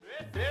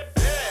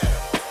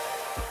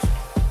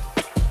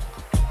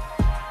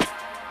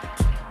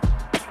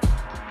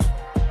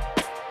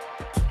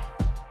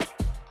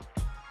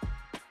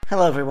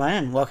Hello, everyone,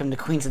 and welcome to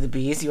Queens of the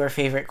Bees, your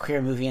favorite queer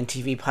movie and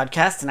TV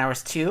podcast in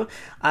Hours 2.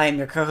 I am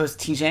your co-host,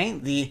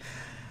 TJ, the,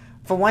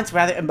 for once,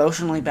 rather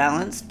emotionally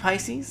balanced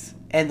Pisces,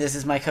 and this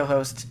is my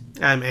co-host.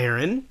 I'm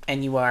Aaron.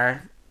 And you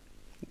are?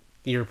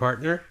 Your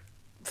partner?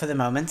 For the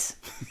moment.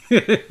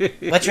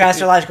 What's your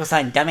astrological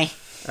sign, dummy?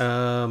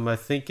 I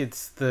think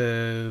it's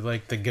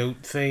the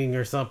goat thing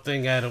or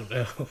something. I don't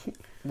know.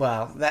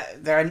 Well,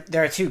 there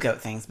are two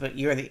goat things, but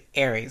you're the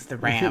Aries, the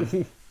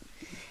ram.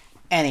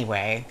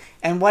 Anyway,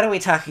 and what are we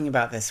talking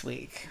about this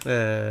week?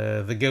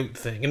 The goat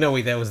thing. No,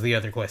 wait, that was the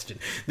other question.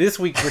 This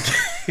week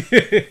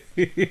we're...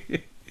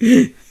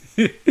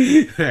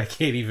 I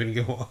can't even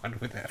go on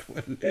with that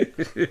one.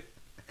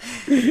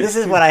 This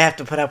is what I have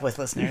to put up with,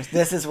 listeners.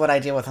 This is what I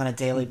deal with on a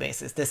daily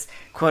basis. This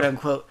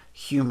quote-unquote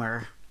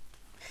humor.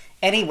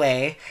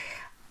 Anyway,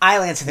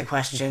 I'll answer the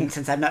question,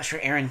 since I'm not sure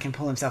Aaron can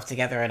pull himself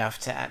together enough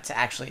to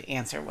actually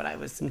answer what I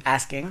was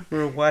asking.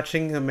 We're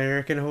watching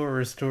American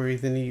Horror Story,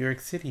 the New York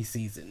City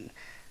season.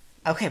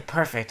 Okay,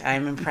 perfect.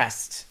 I'm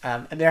impressed.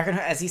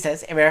 As he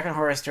says, American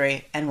Horror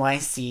Story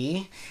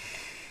NYC,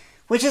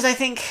 which is, I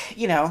think,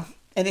 an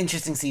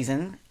interesting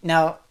season.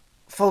 Now,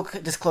 full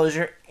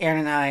disclosure, Aaron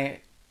and I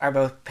are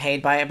both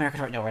paid by American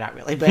Horror... No, we're not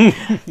really, but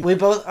we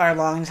both are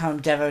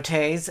long-time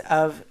devotees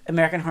of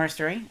American Horror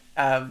Story.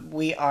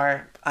 We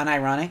are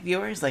unironic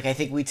viewers. I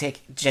think we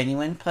take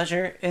genuine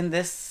pleasure in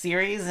this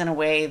series in a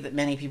way that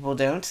many people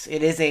don't.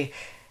 It is a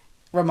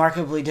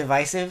remarkably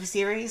divisive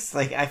series.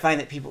 I find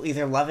that people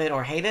either love it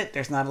or hate it.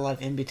 There's not a lot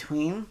of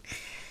in-between.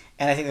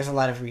 And I think there's a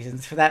lot of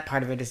reasons for that.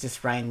 Part of it is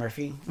just Ryan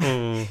Murphy,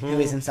 who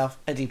is himself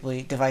a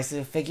deeply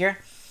divisive figure.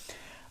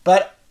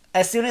 But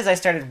as soon as I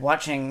started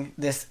watching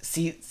this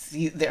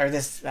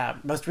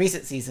most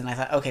recent season, I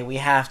thought, okay, we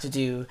have to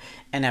do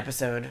an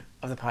episode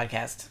of the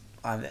podcast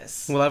on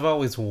this. Well, I've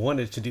always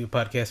wanted to do a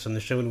podcast on the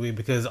show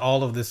because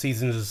all of the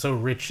seasons are so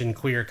rich in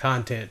queer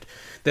content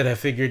that I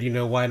figured,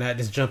 why not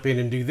just jump in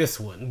and do this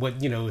one?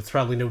 It's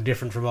probably no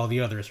different from all the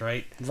others,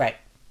 right? Right.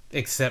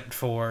 Except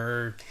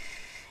for...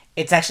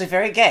 It's actually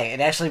very gay.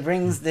 It actually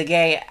brings the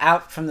gay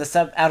out of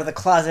the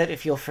closet,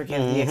 if you'll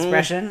forgive the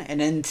expression,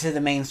 and into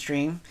the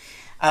mainstream.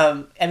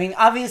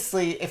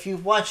 Obviously, if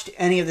you've watched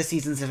any of the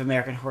seasons of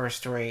American Horror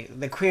Story,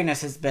 the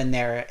queerness has been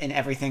there in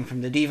everything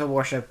from the diva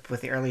worship with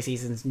the early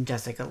seasons and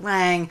Jessica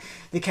Lange,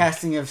 the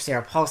casting of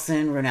Sarah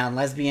Paulson, renowned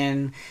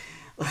lesbian,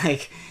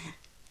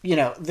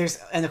 there's,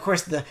 and of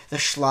course the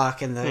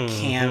schlock and the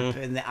camp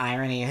and the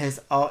irony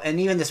and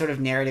even the sort of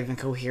narrative and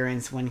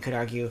coherence, one could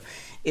argue,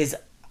 is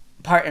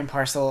part and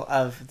parcel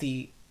of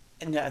the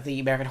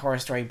American Horror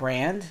Story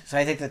brand. So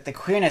I think that the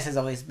queerness has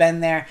always been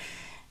there.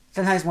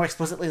 Sometimes more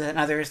explicitly than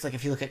others.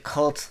 If you look at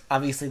Cult,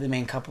 obviously the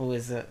main couple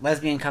is a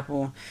lesbian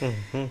couple.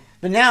 Mm-hmm.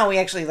 But now we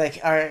actually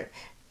are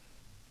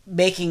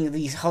making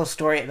the whole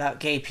story about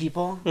gay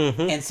people.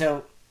 Mm-hmm. And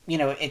so,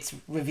 it's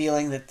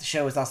revealing that the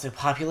show is also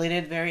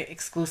populated very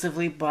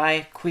exclusively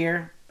by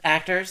queer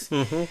actors,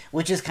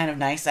 which is kind of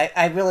nice.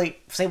 I really,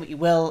 say what you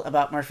will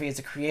about Murphy as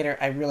a creator,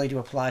 I really do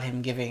applaud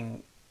him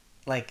giving,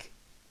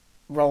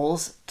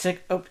 roles to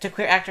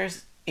queer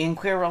actors in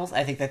queer roles.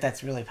 I think that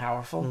that's really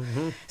powerful.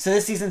 Mm-hmm. So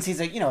this season sees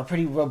a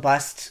pretty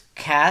robust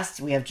cast.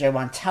 We have Joe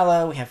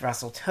Montello, we have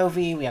Russell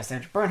Tovey, we have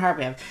Sandra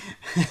Bernhardt,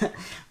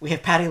 we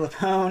have Patti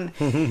LuPone.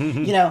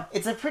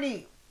 It's a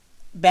pretty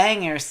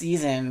banger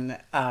season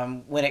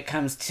when it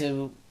comes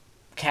to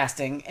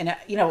casting. And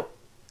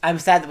I'm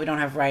sad that we don't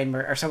have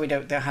we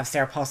don't have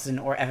Sarah Paulson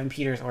or Evan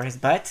Peters or his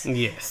butt.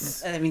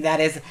 Yes. That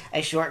is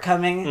a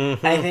shortcoming,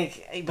 I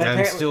think. But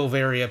I'm still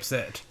very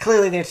upset.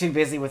 Clearly they're too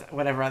busy with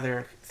whatever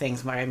other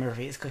things Ryan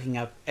Murphy is cooking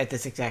up at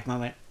this exact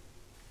moment.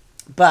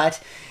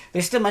 But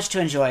there's still much to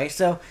enjoy.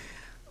 So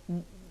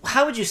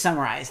how would you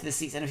summarize this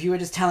season? If you were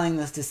just telling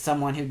this to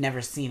someone who'd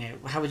never seen it,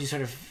 how would you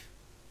sort of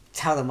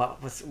tell them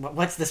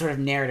what's the sort of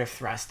narrative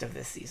thrust of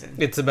this season?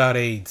 It's about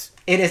AIDS.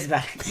 It is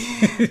about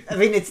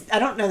I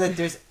don't know that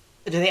there's...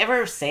 Do they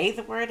ever say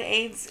the word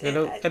AIDS? I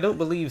don't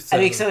believe so.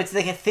 So it's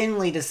a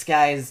thinly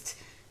disguised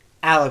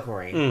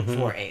allegory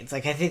for AIDS. I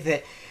think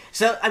that...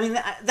 So,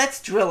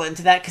 let's drill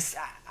into that, because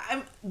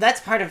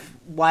that's part of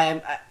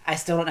why I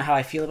still don't know how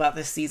I feel about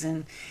this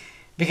season,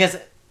 because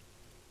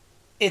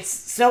it's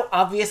so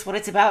obvious what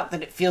it's about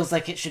that it feels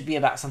like it should be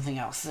about something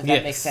else, if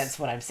that makes sense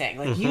what I'm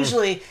saying.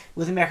 Usually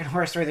with American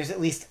Horror Story, there's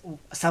at least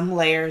some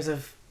layers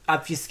of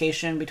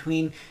obfuscation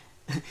between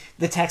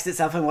the text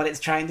itself and what it's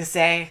trying to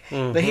say.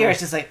 But here it's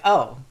just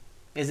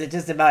is it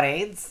just about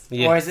AIDS?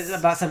 Yes. Or is it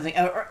about something,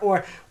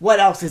 or what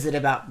else is it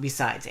about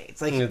besides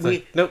AIDS?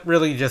 Nope,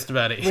 really just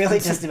about AIDS. Really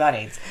just about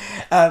AIDS.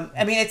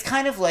 It's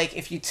kind of like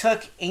if you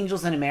took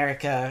Angels in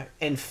America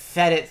and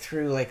fed it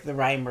through the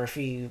Ryan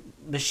Murphy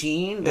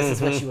machine, this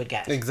is what you would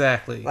get.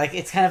 Exactly.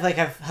 It's kind of like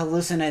a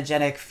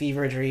hallucinogenic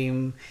fever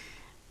dream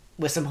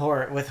with some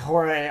horror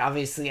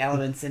obviously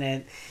elements in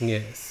it.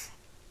 Yes.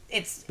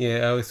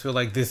 I always feel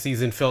like this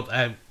season felt,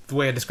 the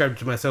way I described it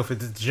to myself,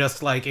 it's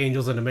just like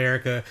Angels in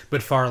America,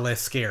 but far less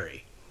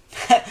scary.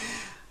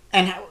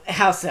 And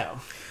how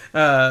so?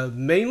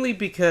 Mainly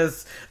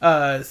because,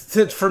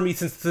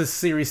 since this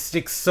series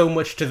sticks so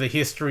much to the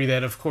history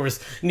that, of course,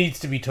 needs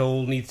to be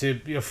told,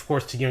 of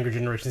course, to younger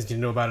generations to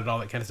know about it, all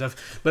that kind of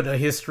stuff, but a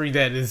history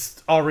that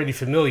is already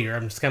familiar.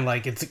 I'm just kind of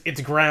like,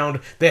 it's ground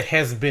that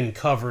has been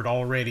covered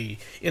already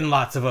in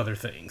lots of other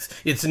things.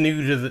 It's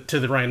new to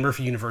the Ryan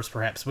Murphy universe,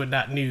 perhaps, but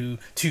not new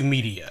to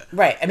media.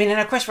 Right. I mean, and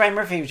of course, Ryan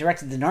Murphy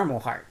directed The Normal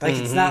Heart. Like,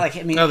 it's not like,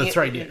 I mean... Oh, that's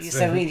right, yes.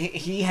 So, I mean,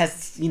 he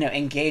has,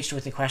 engaged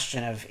with the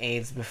question of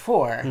AIDS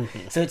before.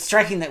 So it's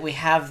striking that we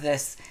have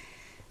this...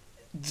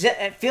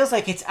 It feels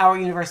like it's our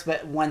universe,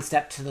 but one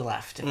step to the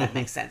left, if that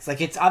makes sense.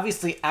 Like, it's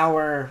obviously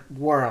our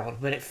world,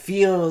 but it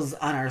feels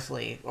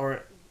unearthly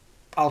or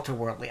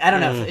ultra-worldly. I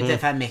don't know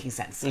if I'm making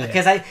sense.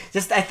 Because I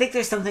think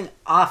there's something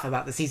off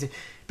about the season,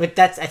 but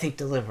that's, I think,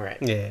 deliberate.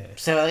 Yeah.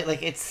 So,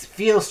 like, it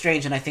feels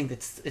strange, and I think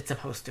it's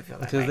supposed to feel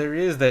that way. Because there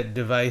is that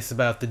device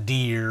about the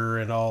deer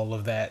and all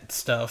of that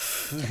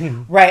stuff.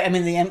 Right. I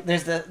mean,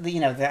 there's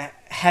the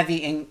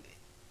heavy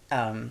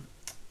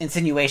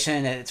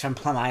insinuation that it's from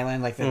Plum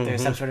Island, like that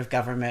there's some sort of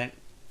government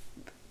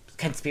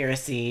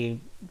conspiracy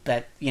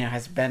that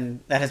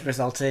has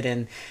resulted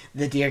in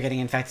the deer getting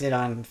infected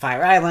on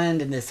Fire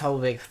Island and this whole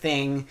big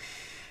thing.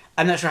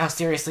 I'm not sure how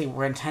seriously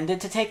we're intended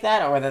to take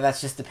that, or whether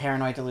that's just the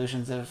paranoid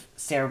delusions of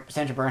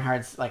Sandra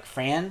Bernhard's, like,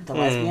 Fran, the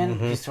lesbian,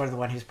 who's sort of the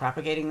one who's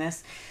propagating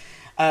this.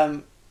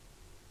 But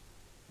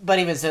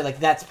even so, like,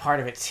 that's part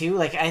of it too.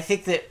 Like, I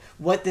think that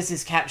what this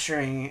is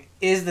capturing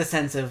is the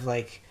sense of,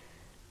 like,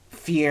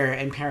 fear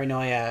and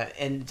paranoia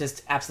and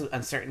just absolute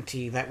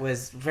uncertainty that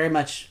was very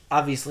much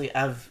obviously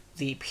of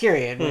the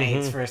period when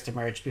AIDS first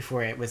emerged,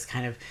 before it was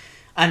kind of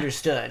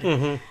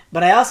understood.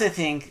 But I also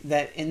think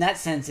that in that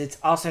sense it's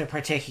also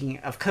partaking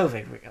of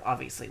COVID,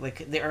 obviously,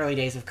 like the early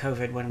days of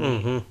COVID, when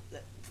we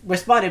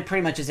responded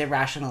pretty much as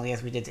irrationally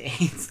as we did to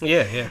AIDS.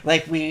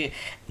 Like, we,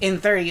 in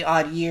 30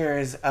 odd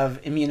years of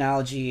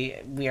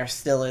immunology, we are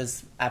still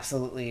as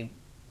absolutely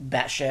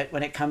batshit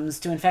when it comes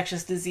to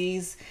infectious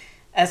disease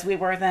as we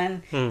were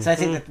then. So I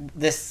think that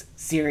this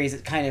series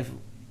kind of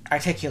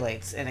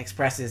articulates and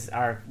expresses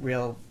our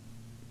real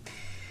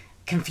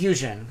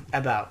confusion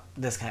about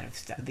these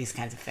kinds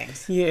of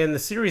things. Yeah, and the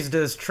series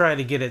does try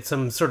to get at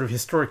some sort of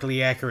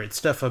historically accurate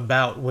stuff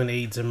about when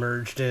AIDS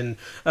emerged, and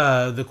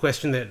the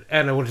question that,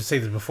 and I wanted to say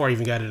this before I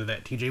even got into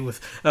that, TJ, with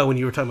when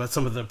you were talking about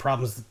some of the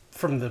problems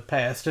from the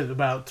past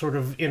about sort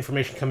of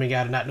information coming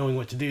out and not knowing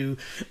what to do.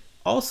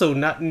 Also,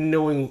 not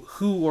knowing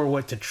who or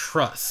what to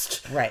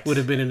trust would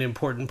have been an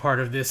important part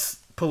of this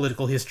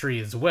political history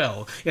as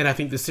well. And I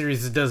think the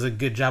series does a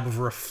good job of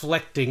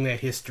reflecting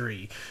that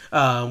history,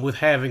 with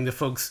having the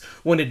folks,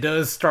 when it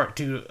does start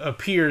to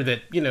appear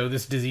that,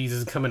 this disease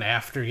is coming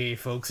after gay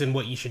folks and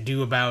what you should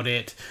do about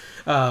it.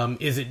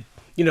 Is it,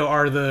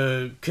 are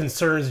the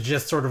concerns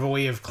just sort of a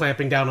way of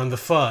clamping down on the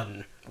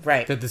fun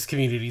that this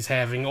community's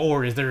having,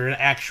 or is there an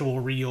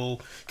actual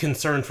real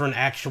concern for an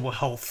actual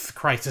health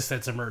crisis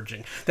that's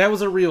emerging? That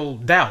was a real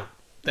doubt.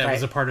 That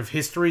was a part of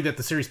history that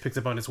the series picks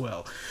up on as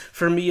well.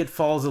 For me, it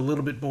falls a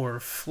little bit more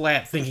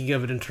flat thinking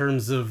of it in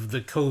terms of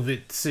the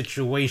COVID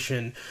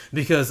situation,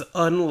 because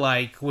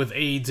unlike with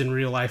AIDS in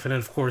real life, and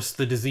of course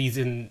the disease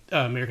in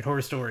American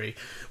Horror Story,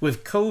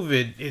 with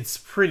COVID, it's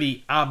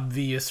pretty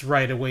obvious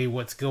right away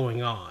what's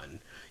going on.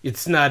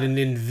 It's not an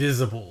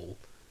invisible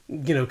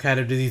kind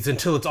of disease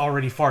until it's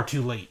already far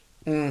too late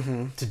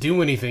to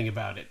do anything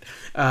about it.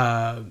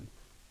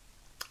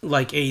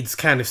 Like AIDS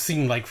kind of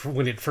seemed like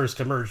when it first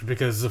emerged,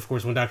 because, of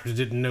course, when doctors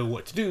didn't know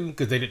what to do,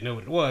 because they didn't know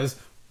what it was,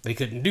 they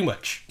couldn't do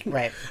much.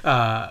 Right.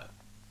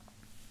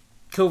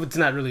 COVID's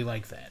not really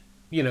like that.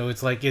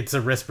 It's like it's a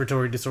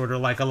respiratory disorder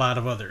like a lot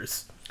of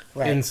others.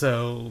 Right. And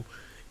so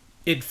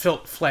it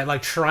felt flat,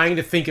 like trying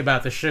to think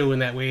about the show in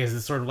that way as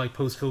a sort of like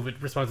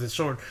post-COVID response, and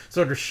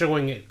sort of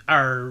showing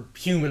our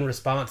human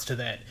response to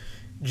that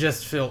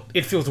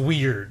it feels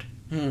weird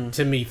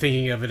to me,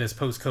 thinking of it as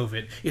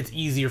post-COVID. It's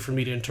easier for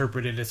me to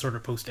interpret it as sort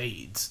of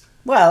post-AIDS.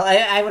 Well,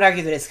 I would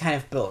argue that it's kind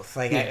of both.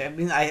 Like, I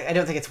mean, I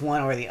don't think it's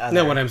one or the other.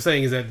 No, what I'm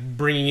saying is that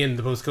bringing in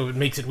the post-COVID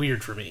makes it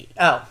weird for me.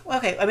 Oh,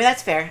 okay. I mean,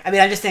 that's fair. I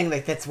mean, I'm just saying,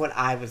 like, that's what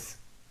I was...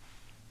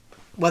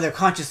 Whether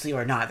consciously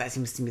or not, that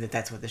seems to me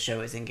that's what the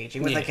show is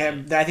engaging with. Yeah. Like,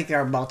 I think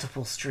there are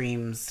multiple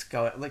streams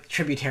like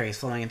tributaries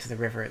flowing into the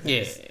river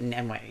in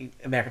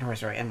American Horror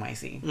Story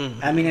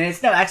NYC. I mean, and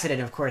it's no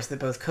accident, of course, that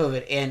both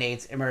COVID and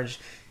AIDS emerged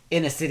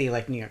in a city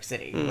like New York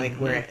City, like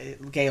where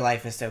gay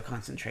life is so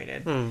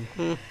concentrated.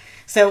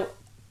 So,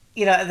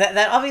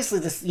 that obviously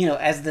this,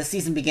 as the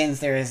season begins,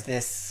 there is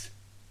this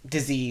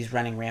disease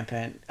running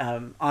rampant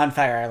on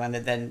Fire Island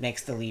that then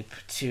makes the leap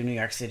to New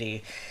York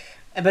City.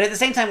 But at the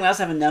same time, we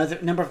also have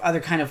a number of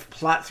other kind of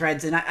plot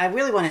threads, and I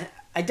really want to...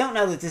 I don't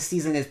know that this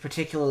season is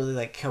particularly,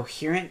 like,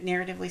 coherent,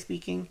 narratively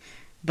speaking,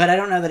 but I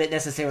don't know that it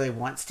necessarily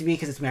wants to be,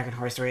 because it's American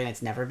Horror Story, and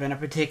it's never been a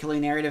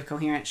particularly narrative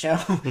coherent show.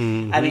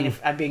 I mean,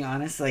 if I'm being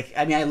honest, like,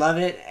 I mean, I love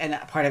it, and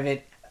part of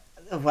it,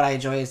 what I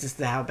enjoy is just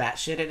how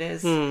batshit it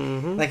is.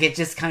 Like, it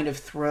just kind of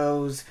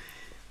throws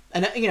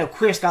and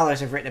queer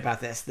scholars have written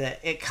about this, that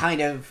it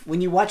kind of,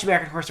 when you watch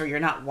American Horror Story, you're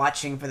not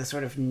watching for the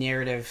sort of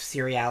narrative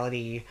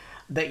seriality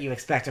that you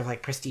expect of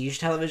like prestige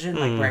television,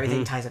 like where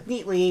everything ties up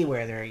neatly,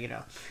 where there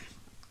are,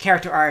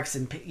 character arcs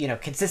and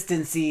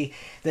consistency.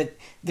 That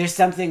there's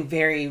something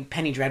very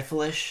Penny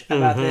Dreadful-ish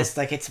about this.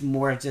 Like, it's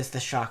more of just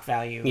the shock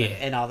value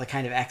and all the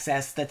kind of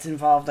excess that's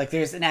involved. Like,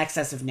 there's an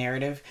excess of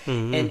narrative,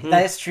 and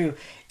that is true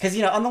because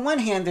on the one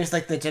hand there's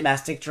like the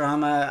domestic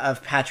drama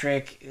of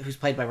Patrick, who's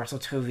played by Russell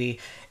Tovey,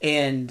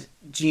 and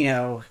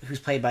Gino, who's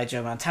played by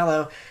Joe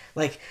Mantello.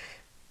 Like,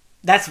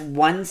 that's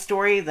one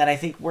story that I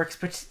think works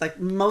like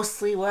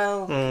mostly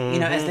well,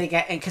 as they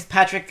get, and because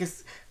Patrick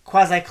is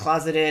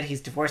quasi-closeted.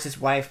 He's divorced his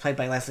wife, played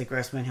by Leslie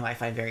Grossman, who I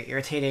find very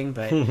irritating,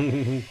 but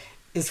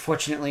is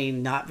fortunately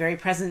not very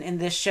present in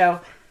this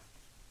show,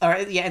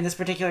 in this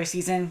particular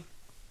season.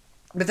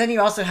 But then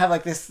you also have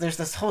like there's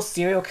this whole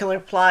serial killer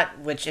plot,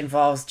 which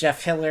involves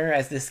Jeff Hiller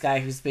as this guy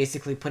who's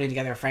basically putting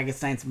together a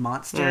Frankenstein's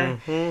monster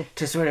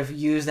to sort of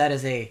use that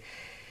as an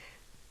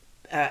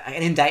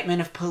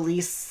indictment of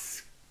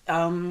police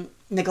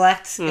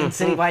neglect and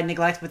citywide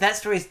neglect. But that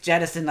story is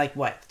jettisoned like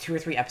 2 or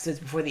 3 episodes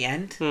before the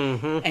end,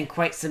 and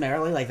quite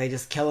summarily, like they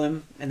just kill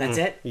him and that's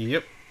it.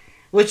 Yep.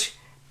 Which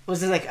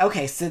was like,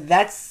 okay, so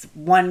that's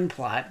one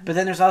plot, but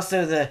then there's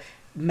also the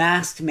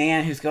masked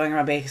man who's going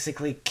around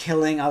basically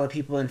killing all the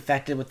people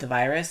infected with the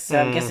virus. So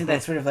I'm guessing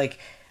that's sort of like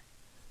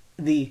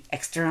the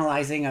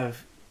externalizing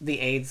of the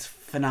AIDS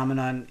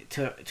phenomenon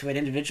to an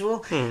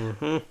individual.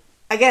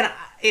 Again,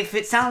 if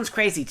it sounds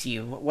crazy to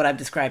you, what I'm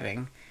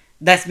describing,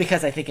 that's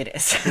because I think it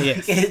is.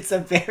 Yes. It's a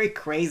very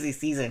crazy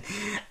season.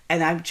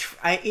 And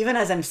I even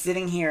as I'm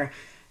sitting here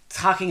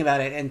talking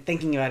about it and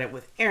thinking about it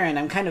with Aaron,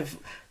 I'm kind of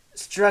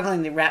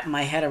struggling to wrap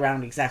my head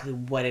around exactly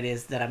what it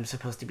is that I'm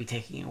supposed to be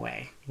taking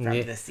away from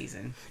this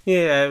season.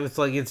 Yeah,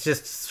 it's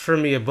just, for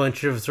me, a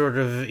bunch of sort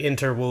of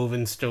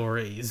interwoven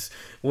stories.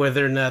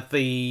 Whether or not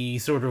they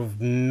sort of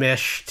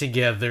mesh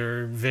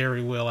together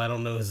very well, I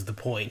don't know, is the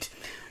point.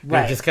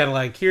 Right. They're just kind of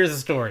like, here's a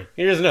story,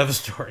 here's another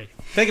story,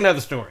 take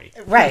another story.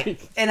 Right.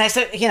 And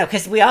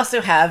because we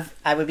also have,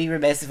 I would be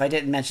remiss if I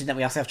didn't mention that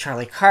we also have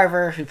Charlie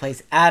Carver, who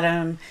plays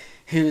Adam,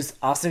 who's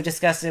also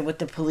disgusted with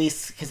the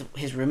police because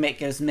his roommate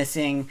goes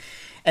missing.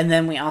 And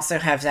then we also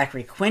have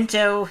Zachary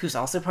Quinto, who's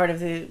also part of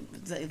the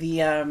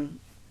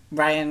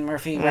Ryan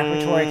Murphy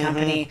Repertory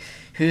Company,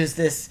 who's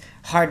this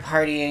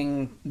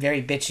hard-partying,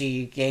 very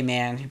bitchy gay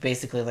man who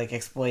basically like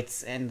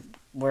exploits and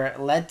we're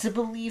led to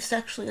believe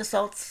sexually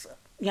assaults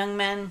young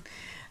men.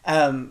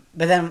 But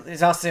then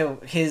there's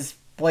also his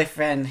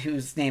boyfriend,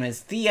 whose name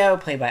is Theo,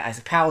 played by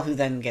Isaac Powell, who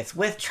then gets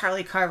with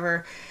Charlie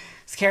Carver's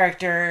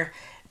character.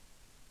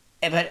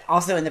 But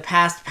also in the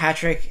past,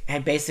 Patrick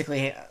had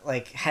basically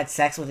like had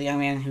sex with a young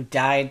man who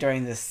died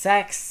during the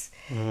sex,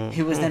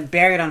 who was then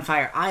buried on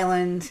Fire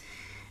Island.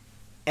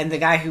 And the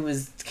guy who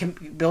was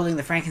building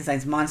the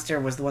Frankenstein's monster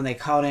was the one they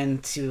called in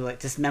to like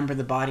dismember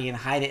the body and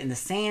hide it in the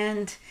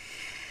sand.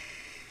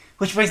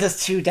 Which brings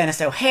us to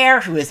Dennis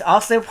O'Hare, who is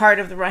also part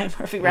of the Ryan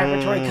Murphy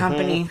Repertory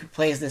Company, who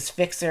plays this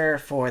fixer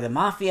for the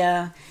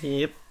mafia.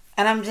 Yep.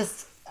 And I'm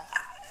just...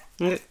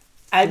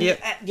 I'm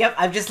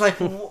just like,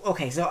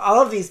 okay, so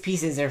all of these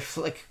pieces are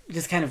like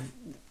just kind of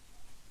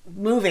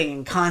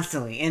moving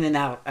constantly in and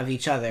out of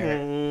each other.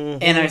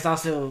 And there's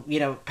also,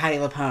 Patti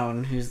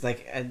LuPone, who's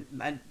like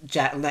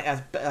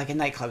a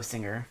nightclub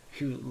singer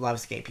who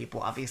loves gay people,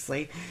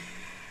 obviously.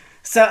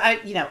 So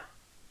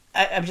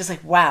I'm just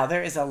like, wow,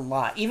 there is a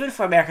lot. Even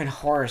for American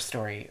Horror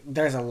Story,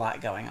 there's a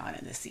lot going on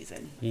in this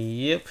season.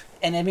 Yep.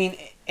 And I mean,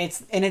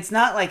 it's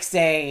not like,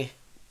 say,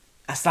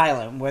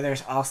 Asylum, where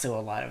there's also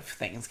a lot of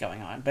things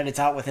going on, but it's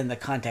all within the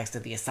context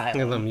of the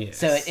asylum. Yes.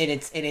 So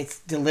it's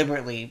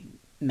deliberately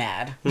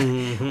mad.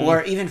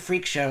 Or even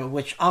Freak Show,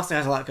 which also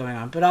has a lot going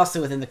on, but also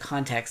within the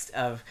context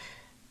of,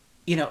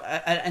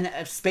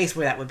 a space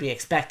where that would be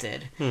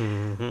expected.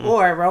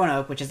 Or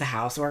Roanoke, which is a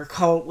house, or a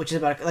cult, which is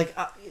about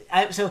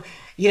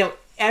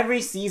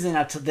every season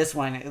up to this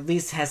one at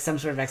least has some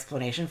sort of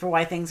explanation for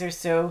why things are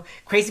so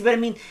crazy. But I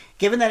mean,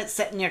 given that it's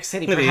set in New York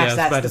City, perhaps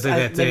that's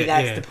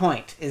the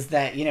point, is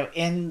that,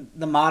 in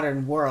the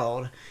modern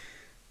world,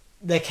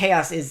 the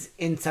chaos is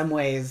in some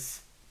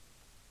ways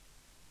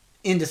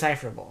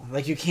indecipherable.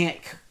 Like, you can't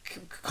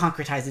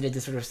concretize it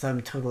into sort of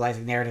some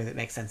totalizing narrative that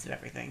makes sense of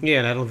everything. Yeah,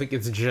 and I don't think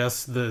it's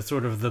just the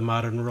sort of the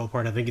modern world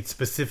part. I think it's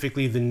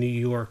specifically the New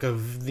York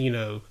of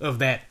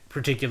that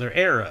particular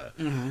era,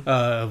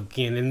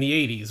 again in the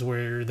 80s,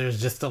 where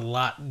there's just a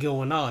lot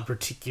going on,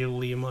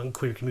 particularly among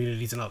queer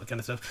communities and all that kind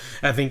of stuff.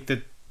 I think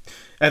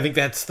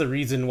that's the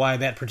reason why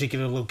that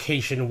particular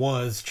location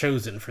was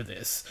chosen for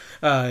this.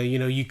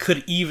 You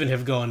could even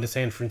have gone to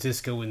San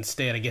Francisco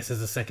instead, I guess,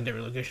 as a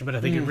secondary location, but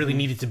I think it really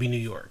needed to be New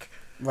York,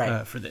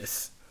 for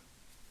this.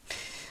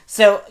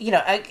 So,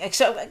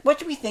 so what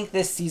do we think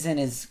this season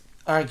is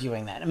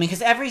arguing that? I mean,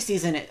 because every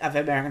season of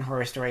American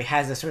Horror Story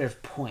has a sort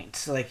of point.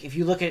 So, like, if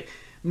you look at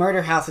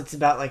Murder House, it's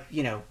about, like,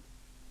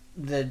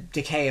 the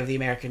decay of the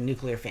American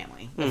nuclear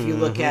family. If you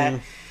look at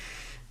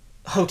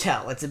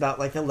Hotel, it's about,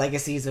 like, the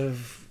legacies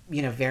of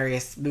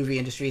various movie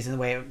industries and the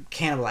way it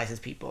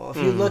cannibalizes people. If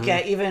you look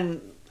at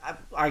even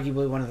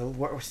arguably one of the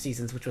worst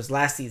seasons, which was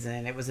last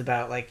season, it was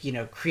about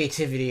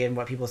creativity and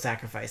what people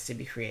sacrifice to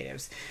be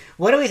creatives.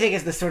 What do we think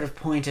is the sort of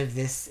point of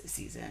this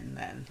season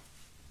then,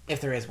 if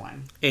there is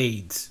one?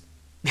 AIDS.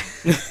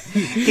 Can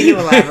you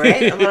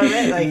elaborate a little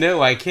bit?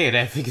 No, I can't.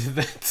 I think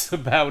that's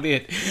about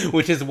it,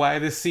 which is why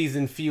this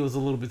season feels a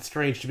little bit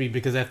strange to me,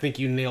 because I think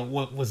you nailed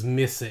what was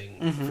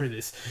missing for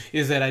this,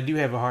 is that I do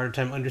have a hard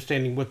time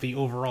understanding what the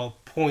overall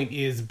point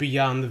is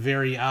beyond the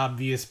very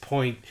obvious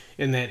point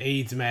in that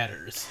AIDS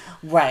matters.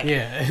 Right.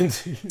 Yeah.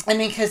 I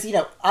mean, because,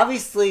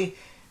 obviously,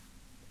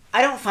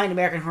 I don't find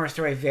American Horror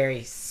Story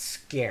very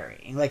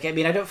scary.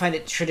 I don't find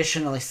it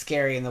traditionally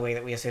scary in the way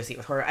that we associate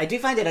with horror. I do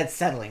find it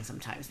unsettling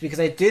sometimes, because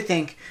I do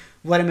think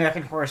what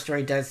American Horror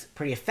Story does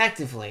pretty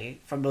effectively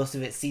for most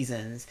of its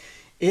seasons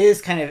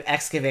is kind of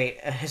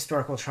excavate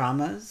historical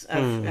traumas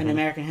of an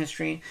American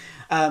history.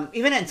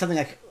 Even in something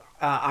like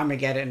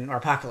Armageddon, or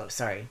Apocalypse,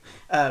 sorry,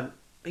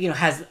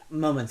 has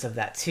moments of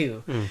that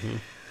too.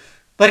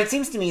 But it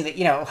seems to me that,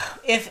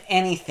 if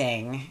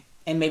anything,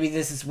 and maybe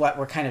this is what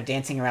we're kind of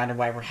dancing around and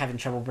why we're having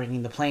trouble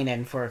bringing the plane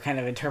in for a kind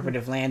of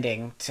interpretive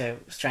landing to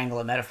strangle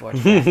a metaphor to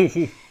death,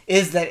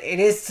 is that it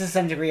is to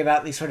some degree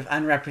about the sort of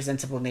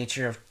unrepresentable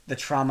nature of the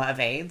trauma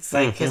of AIDS.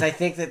 Because I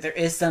think that there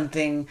is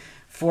something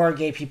for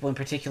gay people in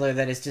particular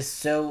that is just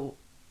so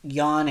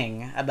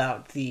yawning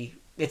about to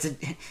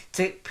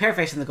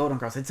paraphrase from the Golden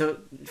Girls, it's a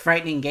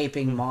frightening,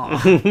 gaping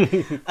maw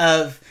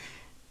of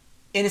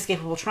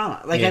inescapable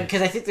trauma.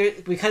 Because I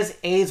think because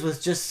AIDS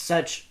was just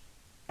such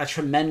a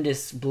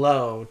tremendous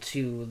blow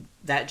to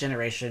that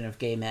generation of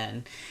gay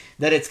men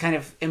that it's kind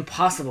of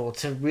impossible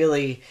to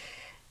really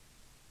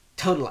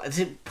totalize,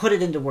 to put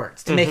it into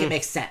words, to make it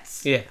make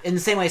sense. Yeah. In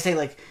the same way,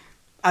 say,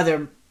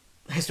 other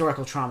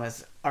historical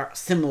traumas are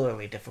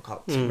similarly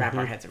difficult to wrap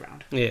our heads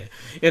around. Yeah.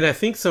 And I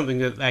think something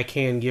that I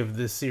can give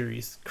this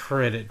series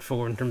credit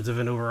for in terms of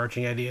an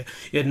overarching idea,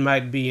 it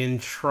might be in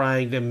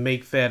trying to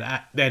make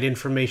that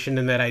information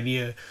and that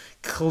idea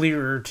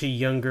clearer to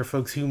younger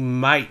folks who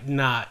might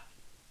not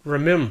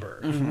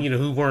remember,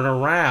 who weren't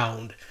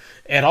around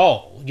at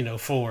all,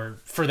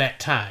 for that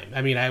time.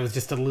 I mean, I was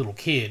just a little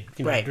kid,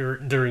 right,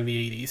 during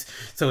the 80s.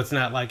 So it's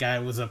not like I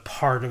was a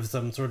part of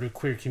some sort of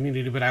queer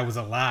community, but I was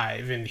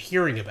alive and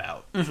hearing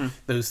about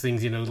those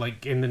things, in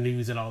the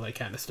news and all that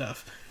kind of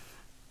stuff.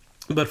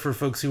 But for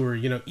folks who are,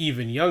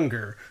 even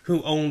younger,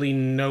 who only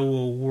know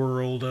a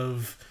world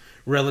of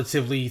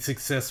relatively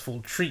successful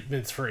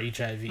treatments for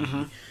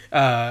HIV,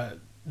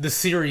 the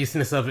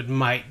seriousness of it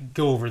might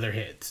go over their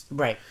heads.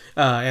 Right.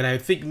 And I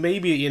think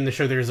maybe in the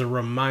show there's a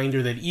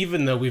reminder that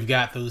even though we've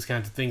got those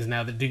kinds of things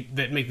now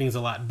that make things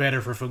a lot better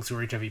for folks who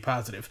are HIV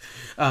positive,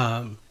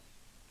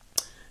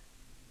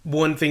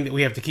 one thing that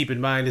we have to keep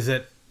in mind is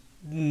that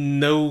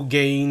no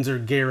gains are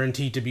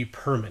guaranteed to be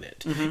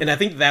permanent. And I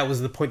think that was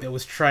the point that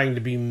was trying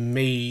to be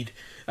made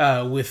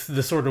with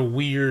the sort of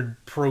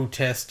weird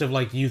protest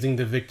of using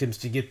the victims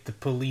to get the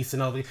police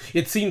and all the.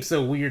 It seems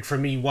so weird for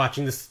me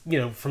watching this,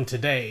 from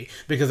today,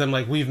 because I'm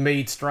we've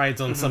made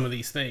strides on some of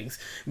these things,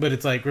 but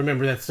it's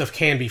remember that stuff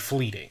can be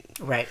fleeting.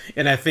 Right.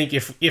 And I think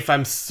if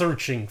I'm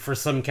searching for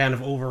some kind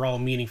of overall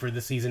meaning for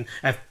this season,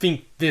 I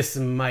think this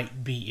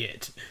might be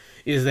it.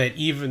 Is that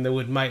even though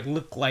it might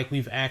look like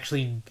we've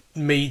actually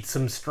made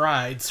some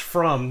strides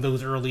from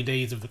those early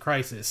days of the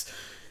crisis,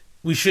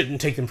 we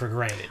shouldn't take them for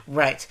granted.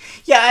 Right.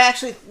 Yeah,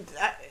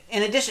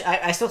 in addition,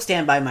 I still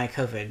stand by my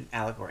COVID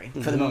allegory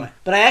for the moment.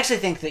 But I actually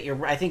think that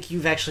I think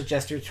you've actually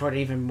gestured toward an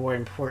even more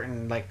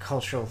important,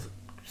 cultural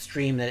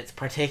stream that it's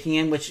partaking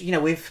in, which,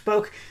 we've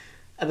spoke,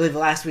 I believe,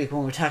 last week when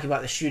we were talking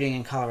about the shooting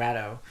in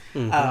Colorado.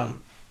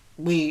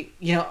 We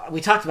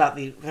talked about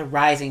the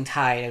rising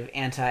tide of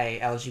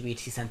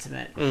anti-LGBT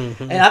sentiment.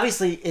 And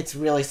obviously it's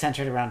really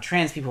centered around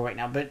trans people right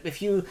now. But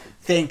if you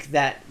think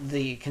that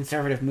the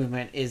conservative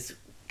movement is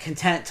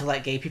content to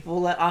let gay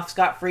people let off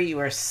scot-free, you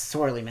are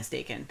sorely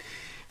mistaken.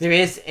 There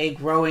is a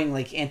growing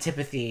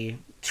antipathy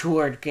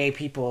toward gay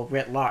people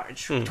writ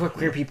large, toward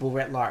queer people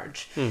writ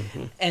large.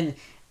 And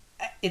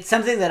it's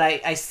something that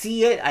I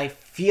see it, I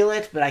feel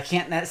it, but I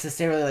can't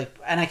necessarily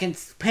and I can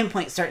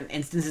pinpoint certain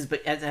instances,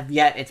 but as of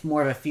yet it's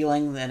more of a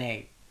feeling than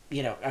a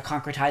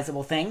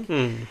concretizable thing.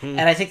 And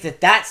I think that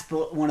that's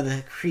one of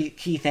the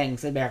key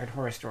things that American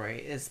Horror Story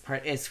is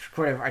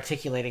sort of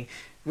articulating,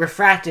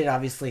 refracted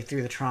obviously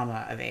through the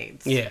trauma of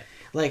AIDS. Yeah.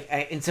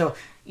 And so,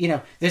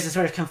 there's a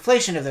sort of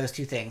conflation of those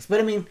two things. But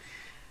I mean,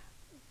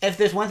 if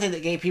there's one thing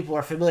that gay people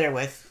are familiar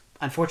with,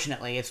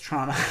 unfortunately, it's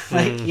trauma.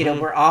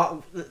 We're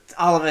all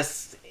of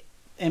us,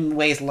 in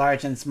ways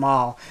large and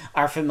small,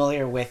 are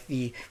familiar with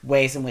the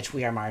ways in which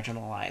we are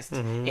marginalized,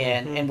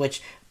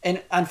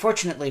 and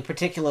unfortunately,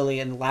 particularly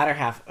in the latter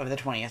half of the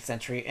 20th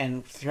century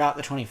and throughout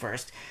the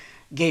 21st,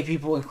 gay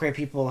people and queer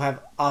people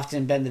have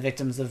often been the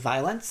victims of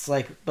violence,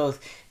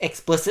 both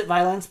explicit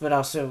violence, but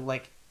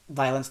also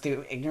violence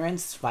through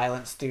ignorance,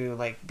 violence through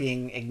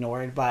being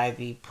ignored by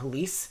the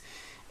police,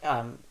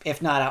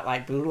 if not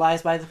outright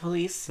brutalized by the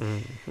police.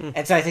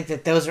 And so I think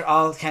that those are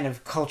all kind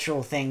of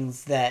cultural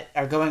things that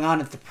are going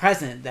on at the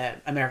present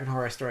that American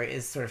Horror Story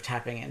is sort of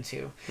tapping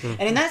into.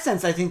 And in that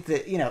sense, I think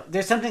that,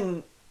 there's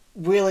something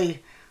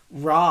really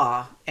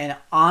raw and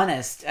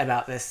honest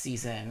about this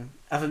season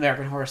of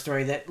American Horror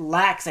Story that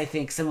lacks, I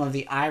think, some of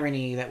the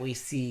irony that we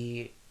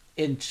see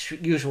in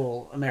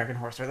usual American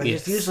Horror Story.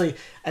 There's usually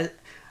an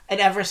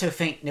ever so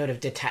faint note of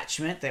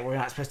detachment that we're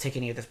not supposed to take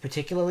any of this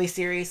particularly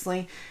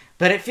seriously.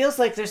 But it feels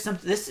like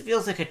this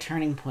feels like a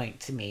turning point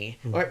to me,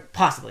 or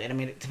possibly. And I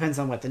mean, it depends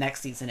on what the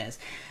next season is.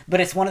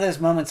 But it's one of those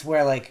moments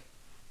where, like,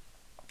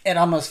 it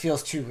almost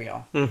feels too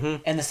real,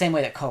 in the same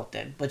way that Cult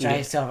did. Which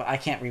I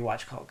can't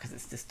rewatch Cult because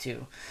it's just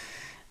too.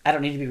 I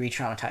don't need to be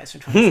re-traumatized for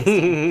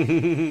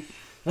 2016.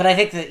 But I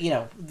think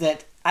that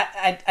that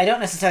I don't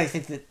necessarily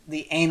think that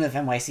the aim of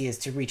NYC is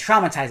to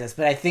re-traumatize us,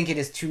 but I think it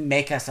is to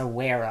make us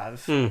aware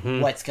of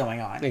what's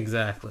going on.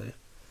 Exactly.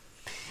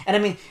 And I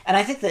mean, and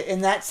I think that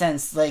in that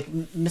sense, like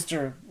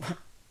Mr.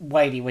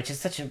 Whitey, which is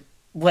such a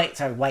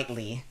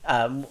Whiteley,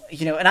 and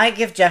I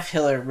give Jeff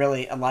Hiller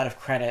really a lot of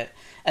credit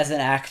as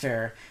an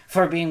actor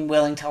for being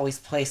willing to always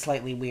play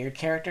slightly weird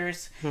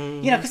characters,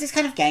 because he's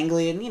kind of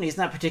gangly and he's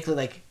not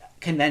particularly like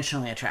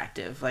conventionally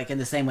attractive, like in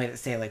the same way that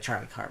say like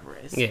Charlie Carver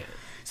is. Yeah.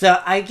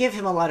 So I give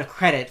him a lot of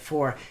credit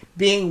for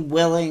being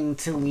willing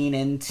to lean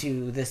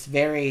into this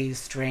very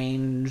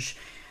strange,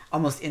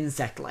 almost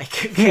insect-like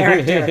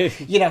character,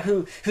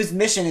 whose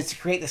mission is to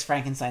create this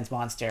Frankenstein's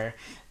monster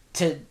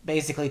to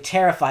basically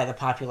terrify the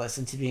populace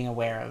into being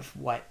aware of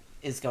what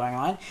is going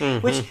on.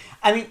 Which,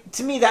 I mean,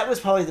 to me, that was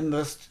probably the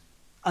most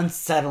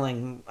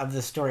unsettling of the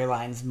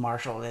storylines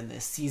marshaled in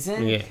this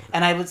season. Yeah.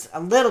 And I was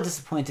a little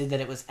disappointed that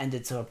it was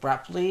ended so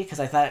abruptly because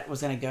I thought it was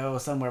going to go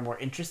somewhere more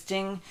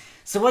interesting.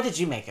 So what did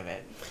you make of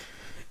it?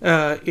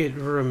 It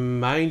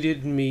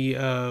reminded me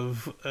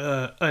of,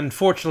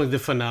 unfortunately, the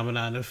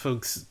phenomenon of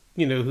folks,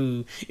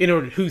 who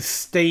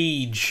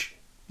stage,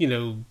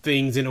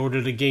 things in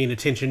order to gain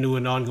attention to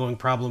an ongoing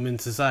problem in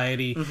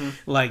society,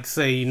 like,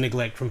 say,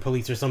 neglect from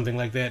police or something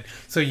like that.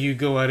 So you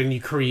go out and you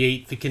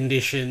create the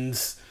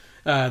conditions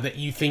that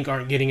you think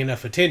aren't getting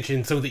enough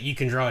attention so that you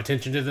can draw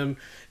attention to them,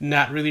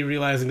 not really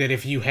realizing that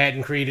if you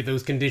hadn't created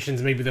those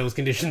conditions, maybe those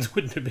conditions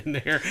wouldn't have been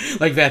there.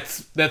 Like,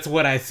 that's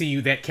what I see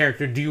that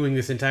character doing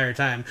this entire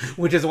time,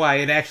 which is why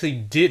it actually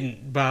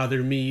didn't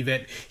bother me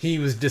that he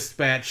was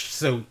dispatched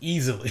so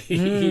easily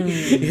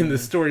in the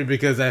story,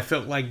 because I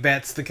felt like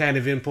that's the kind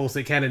of impulse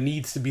that kind of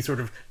needs to be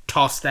sort of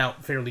tossed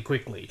out fairly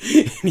quickly.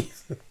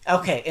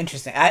 Okay,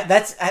 interesting. I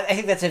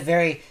think that's a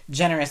very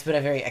generous but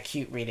a very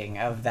acute reading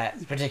of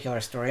that particular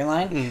storyline.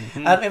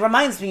 It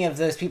reminds me of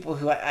those people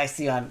who I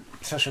see on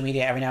social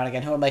media every now and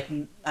again who are like,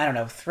 I don't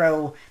know,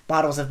 throw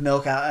bottles of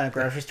milk out in a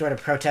grocery store to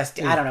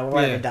protest, I don't know,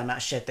 whatever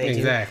dumbass shit they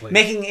do.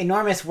 Making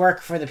enormous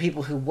work for the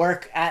people who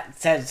work at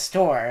said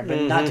store,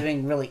 but not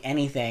doing really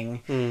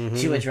anything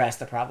to address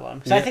the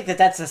problem. So I think that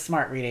that's a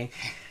smart reading.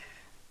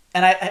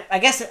 And I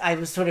guess I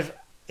was sort of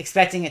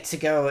expecting it to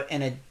go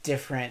in a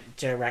different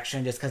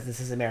direction just because this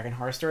is American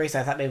Horror Story, so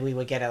I thought maybe we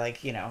would get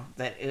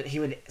that he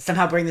would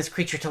somehow bring this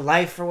creature to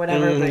life or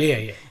whatever,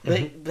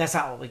 but that's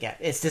not what we get.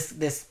 It's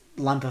just this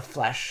lump of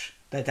flesh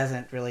that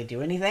doesn't really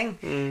do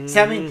anything.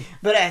 So I mean,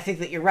 but I think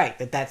that you're right,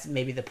 that's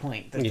maybe the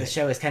point, that the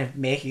show is kind of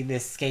making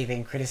this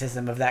scathing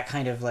criticism of that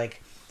kind of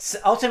like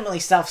ultimately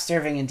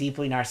self-serving and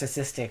deeply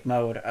narcissistic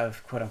mode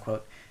of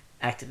quote-unquote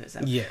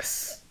activism.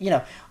 Yes.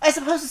 I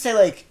suppose to say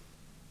like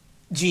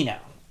Gino,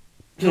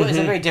 who is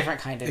a very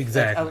different kind of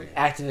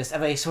activist,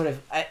 of a sort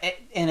of,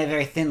 in a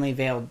very thinly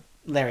veiled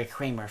Larry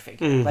Kramer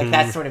figure. Like,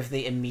 that's sort of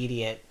the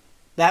immediate...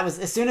 That was,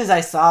 as soon as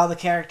I saw the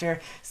character,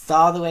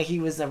 saw the way he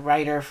was a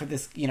writer for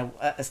this,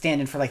 a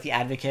stand-in for, like, The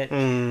Advocate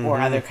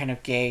or other kind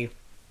of gay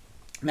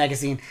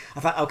magazine, I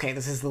thought, okay,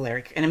 this is the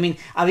Larry... And, I mean,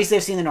 obviously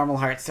I've seen The Normal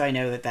Heart, so I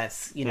know that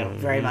that's,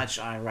 very much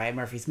on Ryan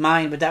Murphy's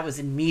mind, but that was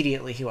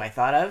immediately who I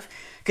thought of.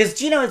 Because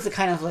Gino is the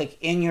kind of, like,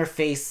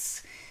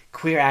 in-your-face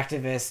queer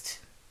activist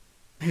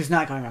who's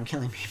not going around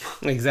killing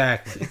people.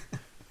 Exactly.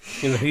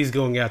 He's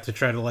going out to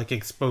try to, like,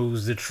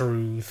 expose the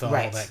truth, all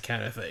that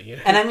kind of thing.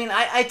 And, I mean,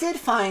 I did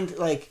find,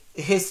 like,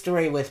 his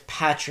story with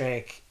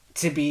Patrick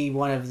to be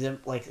one of the,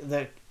 like,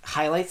 the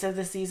highlights of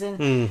the season.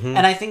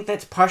 And I think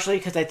that's partially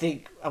because I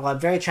think, I'm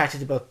very attracted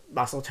to both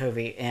Basil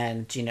Tovey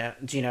and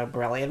Gino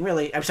Borelli. And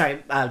really, I'm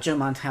sorry, Joe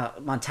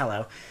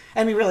Montello.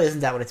 I mean, really, isn't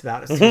that what it's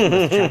about? It's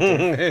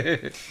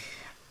attractive.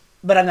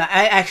 But I'm not.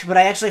 I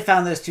actually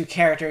found those two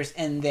characters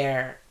in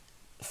their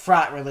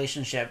fraught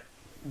relationship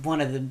one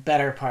of the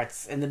better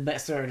parts and the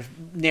sort of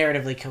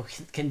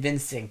narratively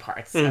convincing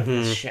parts of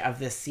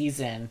this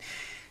season.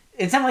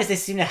 In some ways, they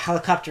seem to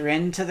helicopter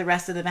into the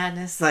rest of the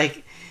madness.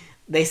 Like,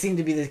 they seem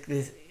to be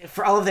this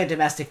for all of their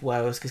domestic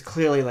woes, because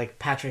clearly, like,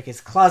 Patrick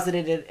is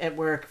closeted at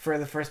work for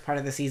the first part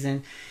of the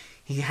season.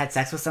 He had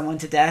sex with someone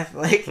to death.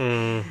 Like,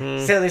 so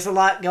there's a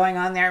lot going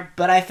on there.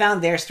 But I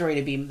found their story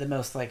to be the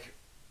most, like,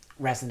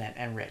 resonant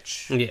and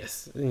rich.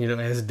 Yes,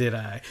 as did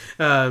I.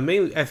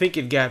 Mainly, I think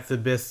it got the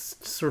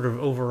best sort of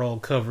overall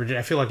coverage.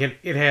 I feel like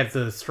it had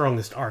the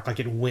strongest arc, like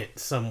it went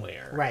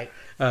somewhere. Right.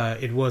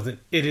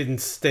 it didn't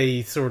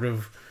stay sort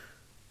of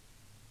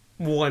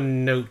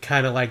one note,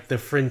 kind of like the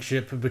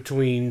friendship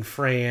between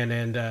Fran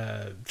and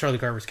Charlie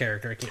Carver's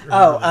character. I can't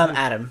remember.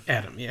 Adam.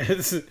 Adam,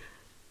 yes.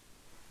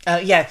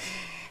 Yeah,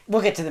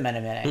 we'll get to them in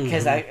a minute,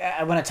 because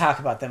I want to talk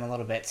about them a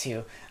little bit,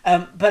 too.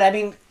 But, I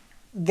mean,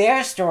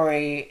 their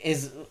story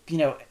is,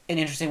 an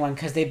interesting one,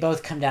 because they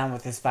both come down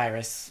with this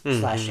virus /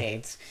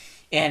 AIDS.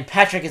 And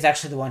Patrick is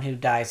actually the one who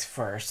dies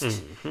first.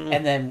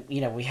 And then,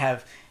 we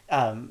have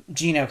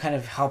Gino kind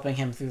of helping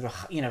him through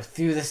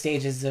through the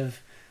stages of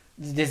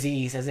the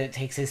disease as it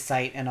takes his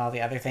sight and all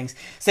the other things.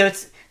 So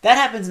that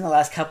happens in the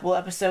last couple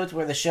episodes,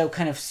 where the show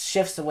kind of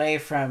shifts away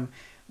from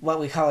what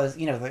we call as,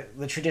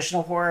 the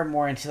traditional horror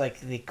more into like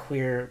the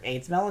queer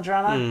AIDS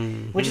melodrama,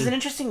 which is an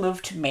interesting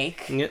move to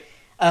make. Yep.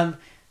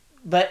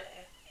 But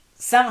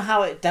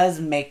somehow it does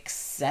make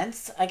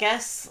sense, I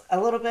guess, a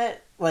little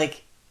bit,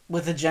 like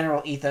with the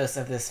general ethos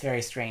of this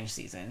very strange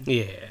season.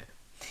 Yeah.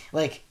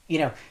 Like,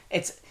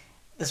 it's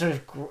the sort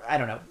of, I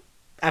don't know,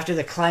 after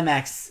the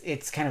climax,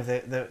 it's kind of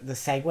the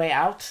segue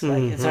out.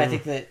 Like, and so I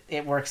think that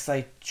it works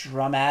like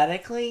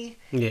dramatically.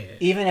 Yeah.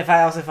 Even if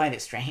I also find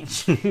it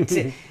strange.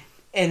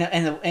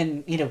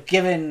 And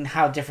given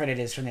how different it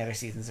is from the other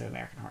seasons of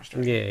American Horror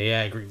Story.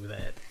 Yeah, I agree with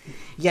that.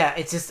 Yeah,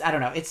 it's just, I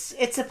don't know.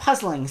 It's a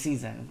puzzling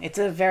season. It's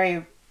a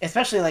very,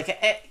 especially like,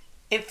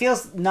 it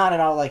feels not at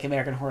all like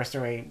American Horror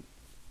Story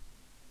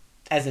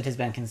as it has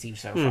been conceived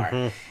so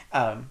far.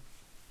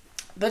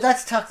 But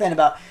let's talk then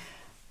about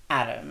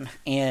Adam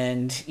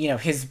and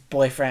his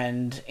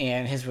boyfriend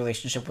and his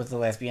relationship with the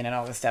lesbian and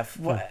all this stuff.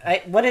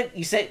 What did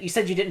you said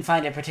you didn't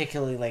find it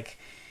particularly like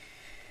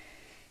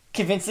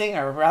convincing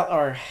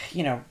or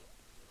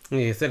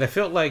Yes, and I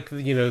felt like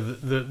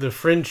the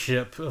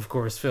friendship, of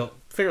course, felt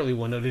fairly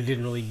one-note. It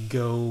didn't really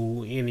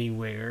go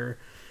anywhere.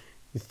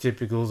 It's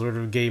typical sort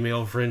of gay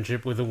male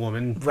friendship with a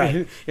woman,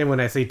 right? And when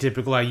I say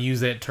typical, I use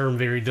that term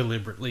very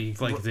deliberately.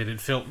 Like I said,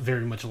 it felt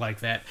very much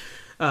like that.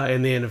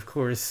 And then, of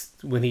course,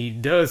 when he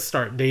does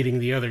start dating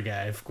the other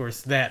guy, of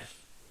course, that,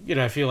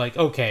 I feel like,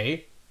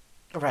 okay.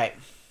 Right.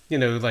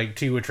 Like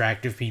two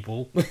attractive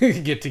people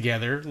get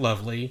together,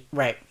 lovely.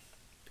 Right.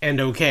 And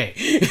okay.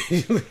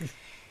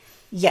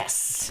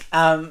 Yes.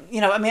 I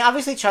mean,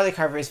 obviously Charlie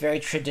Carver is very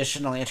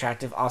traditionally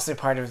attractive, also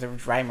part of the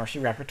Ryan Murphy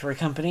Repertory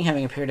Company,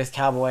 having appeared as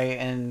Cowboy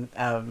in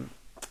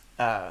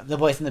The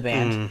Boys in the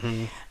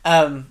Band.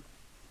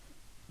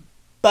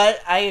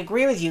 But I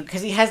agree with you,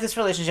 because he has this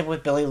relationship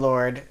with Billie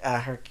Lourd,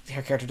 her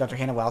character, Dr.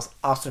 Hannah Wells,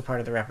 also part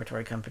of the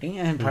Repertory Company,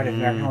 and part of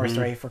American Horror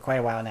Story for quite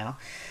a while now.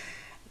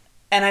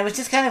 And I was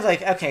just kind of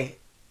like, okay,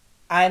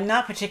 I'm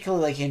not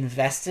particularly like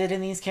invested in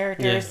these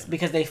characters,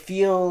 because they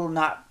feel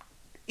not...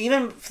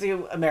 Even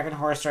through American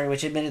Horror Story,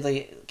 which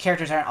admittedly,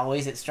 characters aren't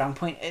always its strong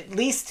point, at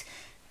least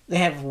they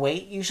have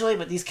weight usually,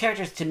 but these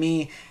characters, to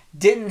me,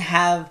 didn't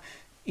have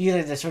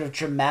either the sort of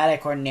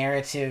dramatic or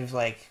narrative,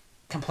 like,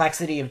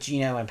 complexity of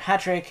Gino and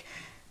Patrick...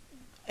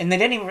 And they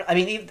didn't even... I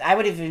mean, I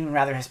would have even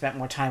rather have spent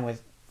more time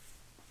with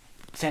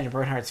Sandra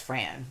Bernhardt's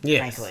Fran,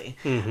 frankly.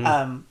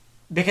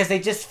 Because they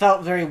just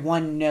felt very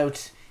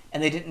one-note,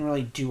 and they didn't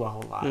really do a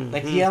whole lot.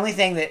 Like, the only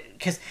thing that...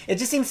 Because it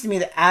just seems to me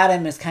that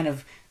Adam is kind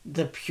of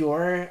the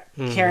pure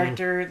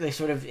character, the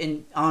sort of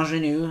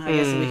ingenue, I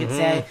guess we could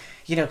say.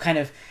 Kind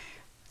of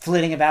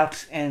flitting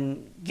about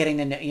and getting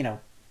to know,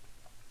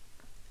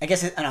 I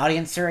guess an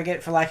audience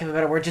surrogate, for lack of a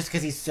better word, just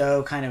because he's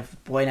so kind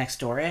of boy next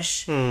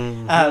door-ish.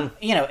 And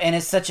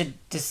it's such a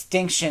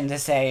distinction to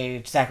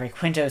say Zachary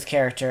Quinto's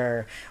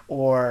character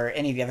or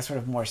any of the other sort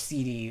of more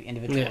seedy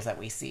individuals that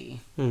we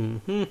see.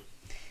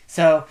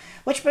 So,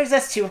 which brings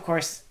us to, of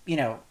course,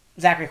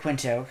 Zachary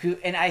Quinto, who,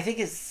 and I think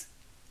is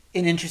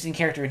an interesting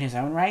character in his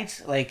own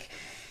right. Like,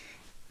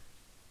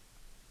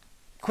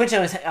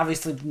 Quinto is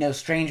obviously no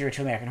stranger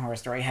to American Horror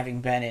Story,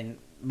 having been in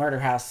Murder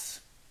House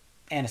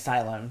and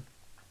Asylum.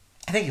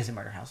 I think he was in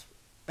Murder House.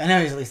 I know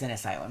he was at least in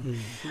Asylum.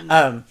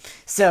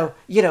 So,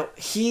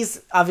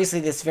 he's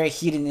obviously this very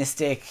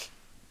hedonistic,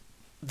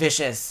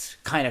 vicious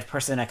kind of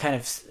person, a kind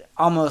of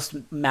almost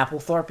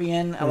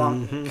Mapplethorpean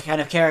along kind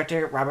of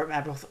character. Robert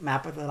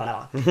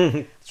Mapplethorpe.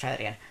 Let's try that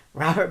again.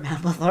 Robert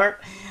Mapplethorpe,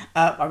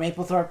 or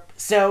Mapplethorpe.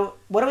 So,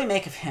 what do we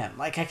make of him?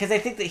 Like, because I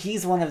think that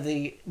he's one of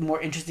the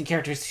more interesting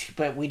characters,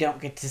 but we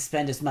don't get to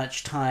spend as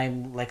much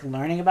time, like,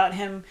 learning about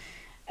him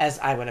as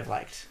I would have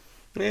liked.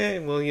 Yeah,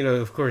 well,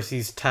 of course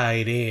he's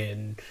tied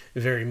in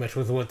very much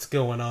with what's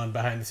going on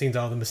behind the scenes,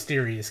 all the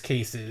mysterious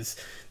cases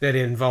that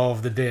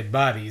involve the dead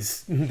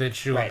bodies that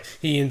show up.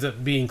 He ends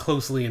up being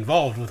closely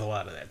involved with a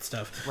lot of that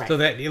stuff. So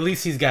that, at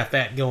least he's got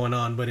that going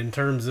on, but in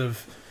terms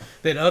of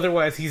that,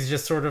 otherwise he's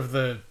just sort of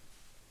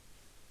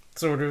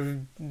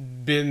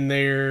been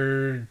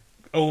there,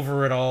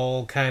 over it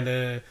all, kind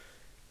of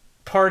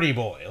party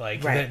boy,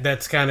 like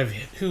that's kind of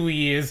who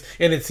he is,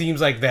 and it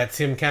seems like that's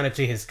him kind of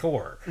to his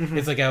core.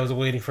 It's like I was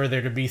waiting for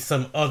there to be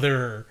some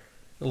other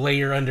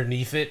layer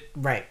underneath it,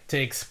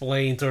 to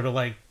explain sort of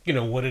like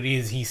what it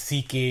is he's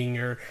seeking,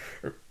 or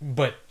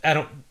but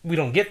we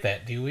don't get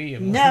that, do we?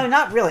 No,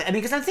 not really. I mean,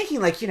 because I'm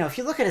thinking like if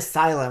you look at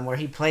Asylum, where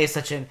he plays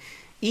such an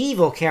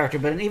evil character,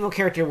 but an evil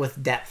character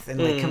with depth, and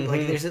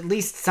like there's at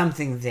least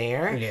something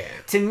there. Yeah.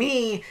 To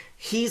me,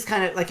 he's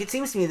kind of like, it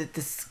seems to me that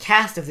this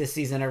cast of this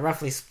season are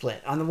roughly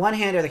split. On the one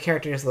hand, are the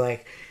characters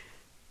like,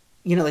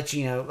 like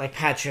Gino, like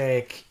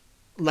Patrick,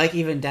 like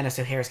even Dennis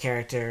O'Hare's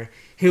character,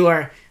 who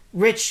are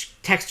rich,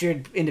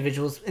 textured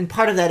individuals, and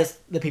part of that is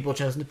the people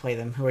chosen to play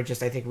them, who are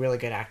just, I think, really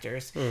good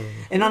actors.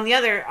 And on the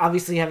other,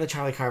 obviously, you have the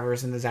Charlie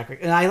Carvers and the Zachary...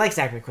 And I like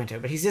Zachary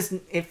Quinto, but he's just...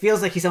 It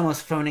feels like he's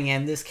almost phoning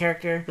in this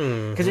character,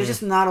 because there's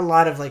just not a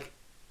lot of, like,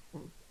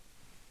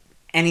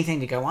 anything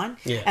to go on.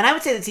 Yeah. And I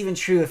would say that's even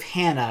true of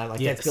Hannah, like,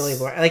 Yes. that's Billy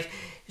Laura. Like,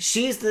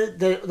 she's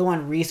the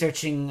one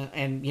researching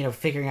and,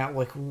 figuring out,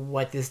 like,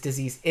 what this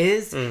disease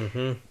is.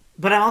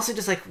 But I'm also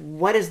just like,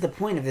 what is the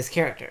point of this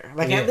character?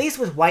 Like, at least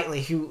with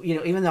Whiteley, who,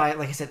 even though,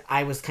 like I said,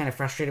 I was kind of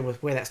frustrated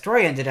with where that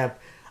story ended up,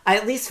 I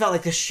at least felt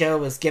like the show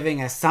was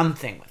giving us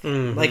something with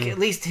him. Like, at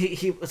least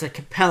he was a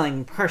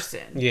compelling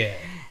person. Yeah.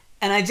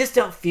 And I just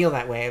don't feel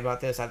that way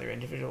about those other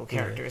individual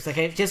characters. Like,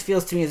 it just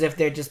feels to me as if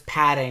they're just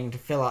padding to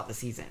fill out the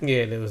season.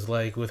 Yeah, and it was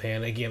like with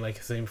Hannah, again, like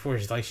I said before,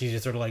 she's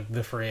just sort of like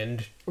the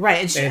friend. Right.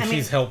 And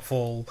she's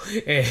helpful.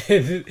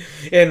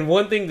 And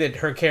one thing that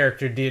her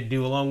character did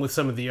do, along with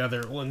some of the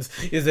other ones,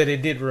 is that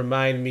it did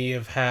remind me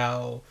of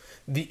how,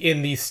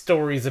 in these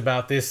stories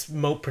about this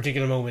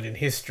particular moment in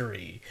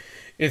history,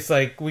 it's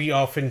like we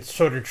often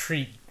sort of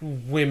treat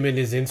women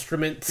as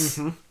instruments.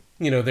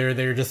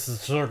 They're just to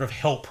sort of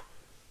help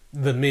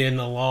the men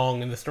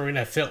along in the story, and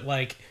I felt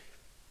like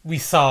we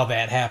saw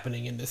that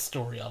happening in this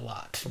story a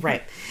lot.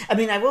 Right. I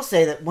mean, I will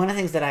say that one of the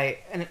things that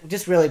and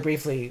just really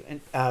briefly,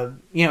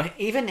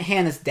 even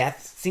Hannah's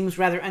death seems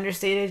rather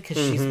understated, because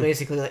she's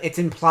basically, it's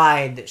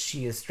implied that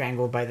she is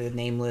strangled by the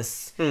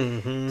nameless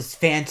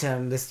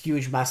phantom, this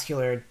huge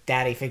muscular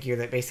daddy figure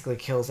that basically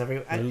kills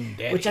everyone,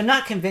 which I'm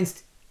not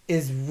convinced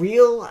is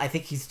real. I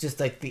think he's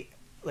just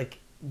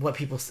what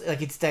people say,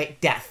 like, it's like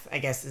death, I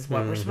guess, is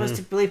what we're supposed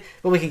to believe,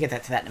 but we can get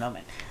to that in a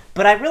moment.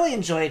 But I really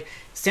enjoyed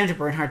Sandra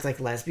Bernhardt's, like,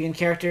 lesbian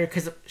character,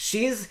 because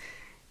she's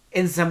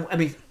in some... I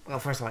mean, well,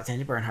 first of all, it's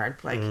Sandra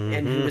Bernhardt, like,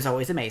 and who was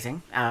always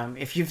amazing.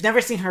 If you've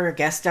never seen her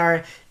guest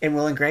star in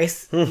Will and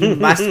Grace, you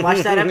must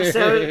watch that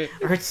episode.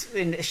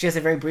 And she has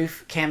a very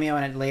brief cameo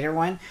in a later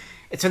one.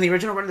 It's from the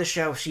original run of the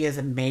show. She is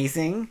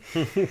amazing.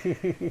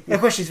 Of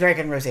course, she's very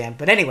good in Roseanne.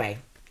 But anyway,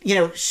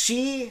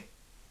 she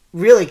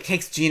really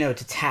takes Gino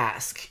to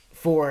task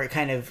for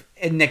kind of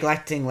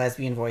neglecting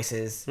lesbian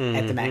voices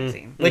at the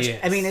magazine. Which,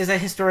 I mean, is a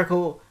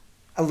historical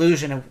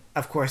allusion,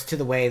 of course, to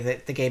the way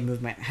that the gay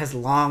movement has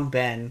long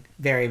been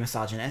very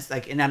misogynist.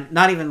 Like, and I'm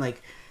not even,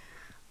 like,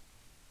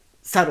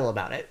 subtle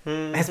about it.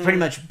 Has pretty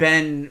much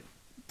been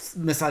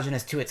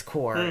misogynist to its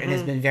core, and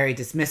has been very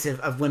dismissive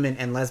of women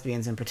and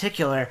lesbians in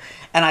particular.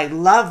 And I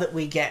love that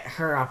we get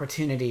her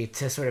opportunity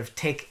to sort of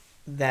take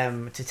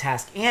them to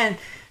task, and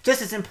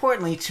just as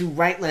importantly, to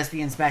write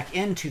lesbians back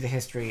into the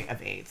history of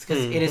AIDS,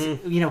 because it is,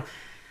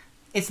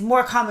 it's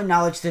more common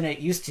knowledge than it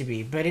used to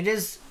be, but it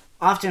is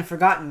often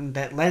forgotten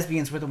that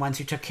lesbians were the ones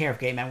who took care of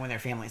gay men when their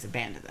families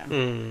abandoned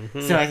them.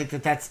 So I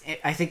think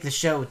I think the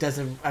show does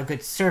a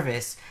good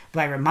service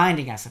by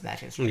reminding us of that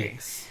history.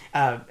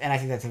 And I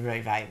think that's a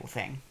really valuable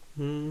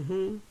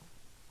thing.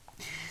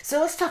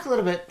 So let's talk a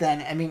little bit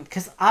then, I mean,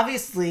 because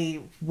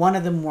obviously one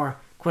of the more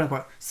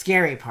quote-unquote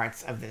scary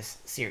parts of this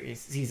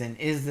season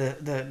is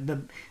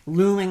the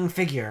looming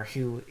figure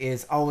who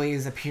is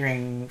always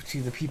appearing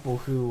to the people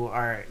who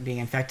are being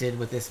infected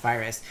with this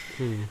virus.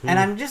 And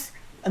I'm just,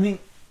 I mean,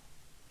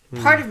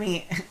 part of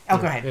me... Oh,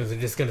 go ahead. I was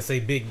just going to say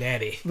Big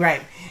Daddy.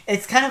 Right.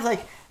 It's kind of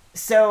like...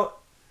 So,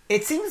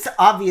 it seems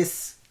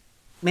obvious,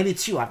 maybe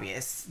too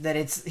obvious, that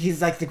he's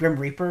like the Grim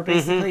Reaper,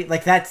 basically.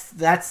 Like,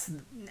 that's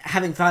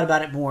having thought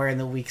about it more in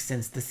the weeks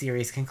since the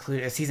season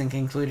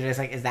concluded, it's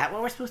like, is that what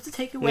we're supposed to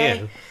take away?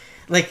 Yeah.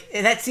 Like,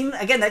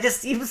 that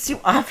just seems too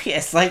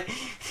obvious. Like,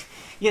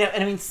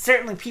 and I mean,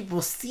 certainly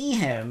people see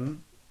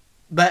him,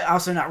 but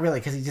also not really,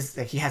 because he just,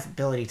 like, he has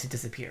ability to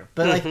disappear.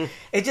 But, like,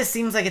 it just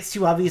seems like it's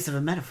too obvious of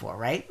a metaphor,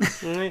 right?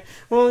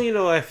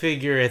 Well, I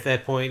figure at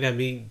that point, I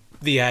mean,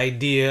 the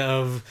idea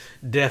of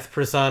death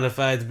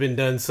personified has been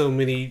done so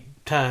many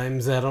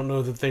times, I don't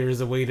know that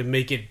there's a way to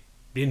make it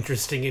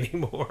interesting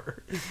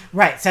anymore.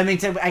 Right. So I mean,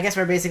 I guess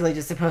we're basically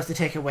just supposed to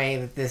take away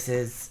that this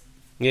is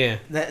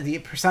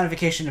the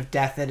personification of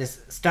death that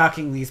is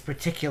stalking these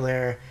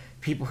particular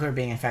people who are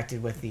being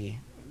infected with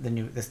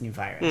this new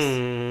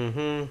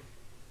virus.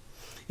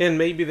 And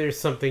maybe there's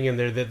something in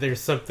there that there's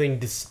something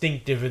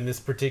distinctive in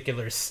this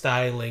particular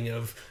styling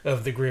of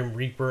the Grim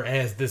Reaper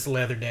as this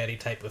leather daddy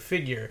type of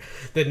figure,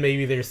 that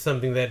maybe there's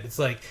something that it's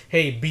like,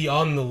 hey, be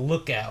on the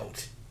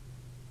lookout.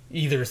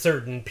 Either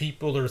certain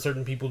people or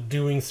certain people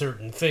doing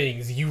certain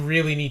things, you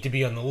really need to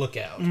be on the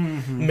lookout.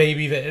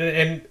 Maybe that,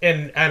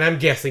 and I'm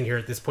guessing here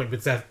at this point,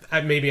 because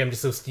maybe I'm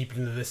just so steeped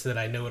into this that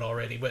I know it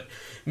already, but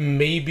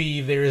maybe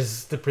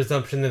there's the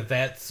presumption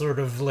that sort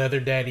of leather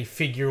daddy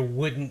figure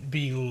wouldn't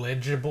be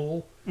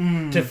legible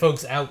to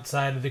folks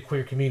outside of the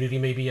queer community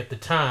maybe at the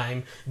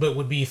time, but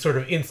would be sort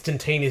of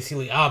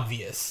instantaneously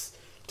obvious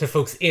to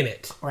folks in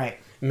it. Right.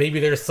 maybe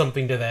there's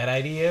something to that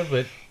idea,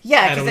 but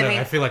yeah, I don't know.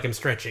 I feel like I'm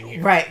stretching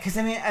here. Right, because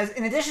I mean,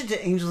 in addition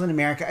to Angels in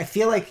America, I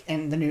feel like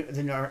in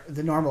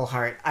the Normal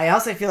Heart, I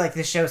also feel like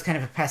this show is kind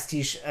of a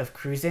pastiche of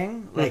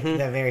Cruising, like the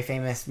very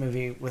famous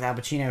movie with Al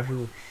Pacino,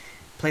 who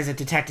plays a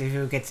detective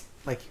who gets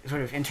like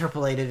sort of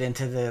interpolated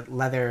into the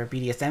leather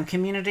BDSM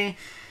community.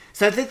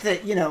 So I think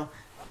that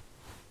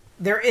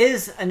there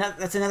is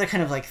that's another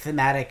kind of like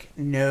thematic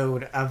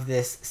node of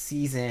this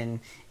season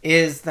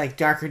is like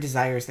darker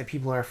desires that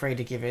people are afraid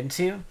to give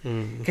into,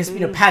 because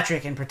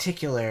Patrick in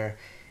particular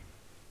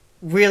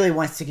really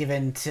wants to give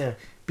in to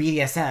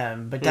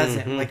BDSM, but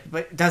doesn't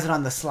but does it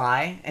on the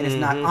sly and is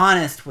not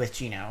honest with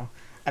Gino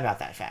about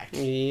that fact.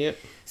 Yep.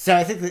 So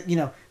I think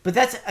that but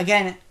that's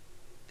again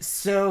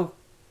so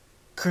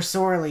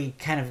cursorily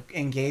kind of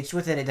engaged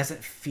with it. It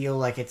doesn't feel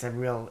like it's a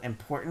real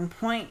important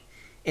point.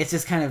 It's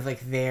just kind of like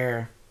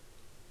there,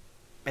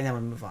 and then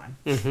we move on.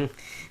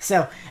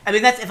 So I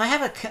mean, that's if I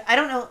have I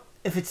don't know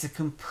if it's a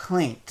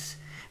complaint,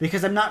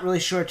 because I'm not really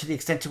sure to the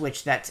extent to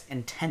which that's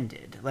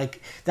intended.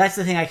 Like, that's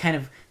the thing I kind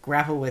of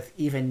grapple with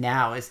even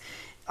now is,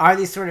 are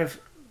these sort of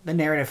the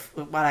narrative,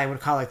 what I would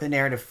call like the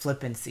narrative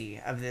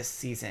flippancy of this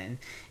season,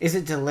 is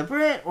it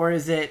deliberate or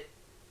is it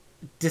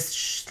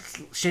just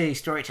shitty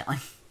storytelling?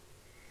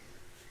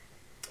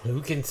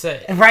 Who can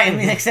say? Right. I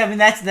mean,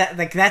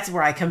 that's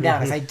where I come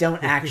down, is I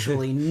don't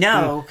actually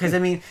know, because I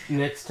mean,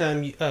 next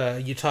time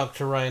you talk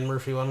to Ryan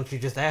Murphy, why don't you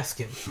just ask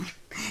him?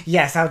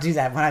 Yes, I'll do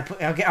that when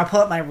I'll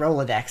pull up my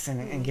Rolodex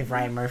and give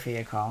Ryan Murphy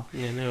a call.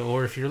 Yeah, no,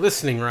 or if you're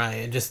listening,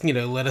 Ryan, just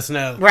let us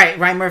know. Right,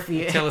 Ryan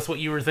Murphy. Tell us what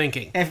you were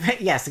thinking.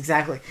 Yes,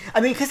 exactly. I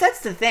mean, because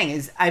that's the thing,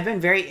 is I've been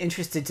very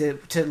interested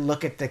to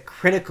look at the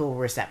critical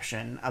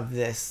reception of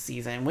this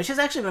season, which has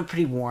actually been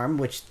pretty warm,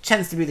 which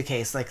tends to be the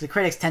case. Like, the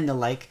critics tend to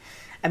like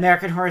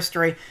American Horror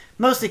Story,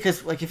 mostly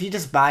because, like, if you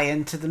just buy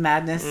into the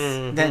madness,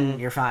 then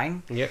you're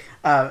fine. Yep.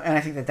 And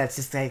I think that's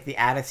just like the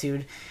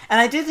attitude.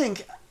 And I do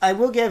think I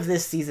will give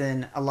this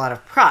season a lot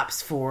of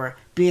props for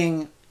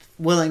being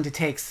willing to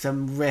take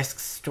some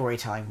risks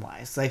storytelling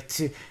wise, like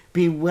to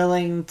be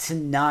willing to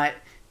not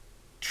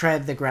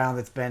tread the ground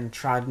that's been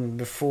trodden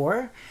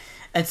before.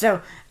 And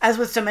so, as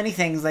with so many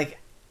things, like,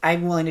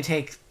 I'm willing to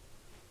take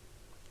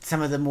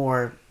some of the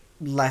more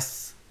or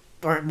less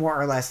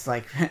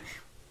like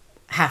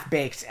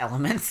half-baked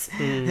elements,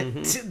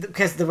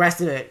 because the rest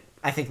of it,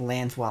 I think,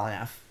 lands well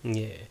enough.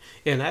 Yeah,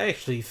 and I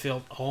actually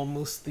felt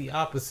almost the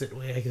opposite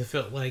way. I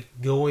felt like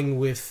going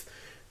with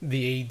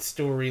the AIDS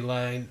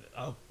storyline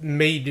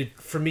made it,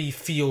 for me,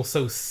 feel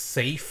so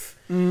safe.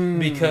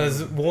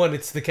 Because, one,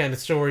 it's the kind of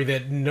story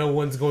that no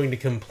one's going to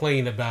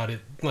complain about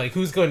it. Like,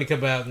 who's going to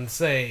come out and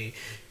say,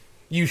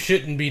 you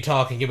shouldn't be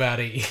talking about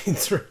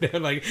AIDS right now?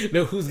 Like,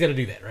 no, who's going to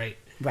do that, right?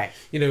 Right.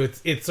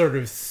 It's sort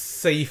of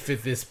safe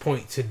at this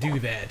point to do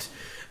that,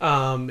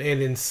 and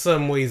in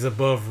some ways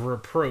above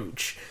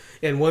reproach.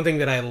 And one thing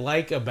that I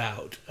like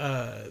about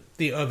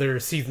the other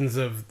seasons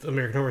of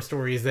American Horror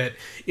Story is that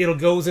it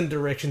goes in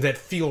directions that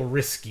feel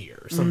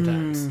riskier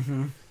sometimes.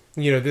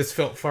 This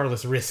felt far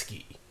less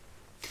risky.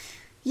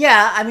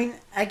 Yeah, I mean,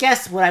 I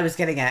guess what I was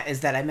getting at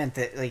is that I meant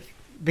that, like,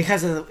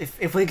 because of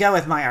if we go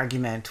with my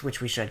argument, which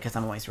we should, because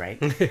I'm always right,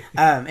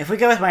 if we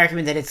go with my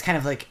argument that it's kind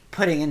of like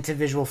putting into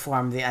visual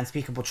form the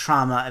unspeakable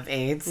trauma of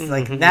AIDS,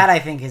 like, that I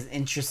think is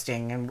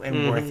interesting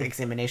and worth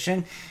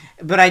examination.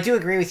 But I do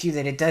agree with you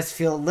that it does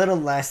feel a little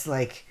less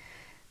like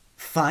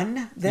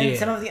fun than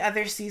some of the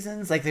other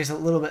seasons. Like, there's a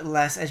little bit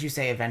less, as you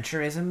say,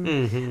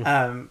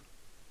 adventurism.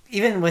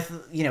 Even with,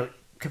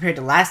 compared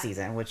to last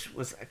season, which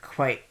was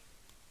quite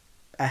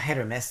a hit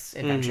or miss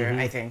adventure,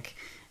 I think.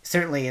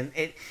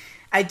 Certainly,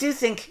 I do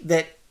think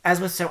that, as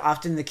was so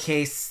often the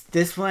case,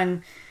 this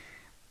one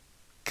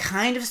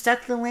kind of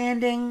stuck the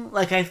landing.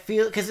 Like, I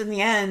feel, because in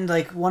the end,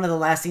 like, one of the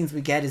last scenes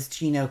we get is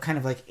Gino kind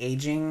of, like,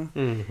 aging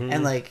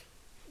and, like,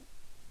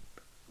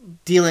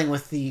 dealing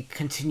with the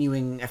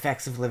continuing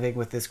effects of living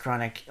with this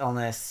chronic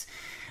illness.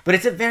 But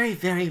it's a very,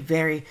 very,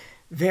 very,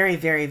 very,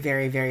 very,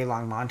 very, very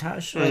long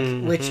montage.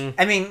 Like, which,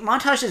 I mean,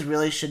 montages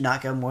really should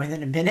not go more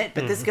than a minute,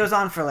 but this goes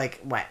on for, like,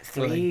 what,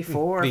 3,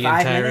 4, 5 minutes?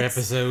 The entire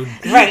episode.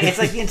 Right, it's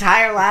like the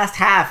entire last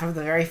half of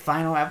the very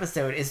final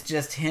episode is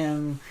just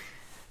him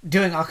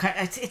doing all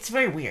kinds. It's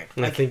very weird.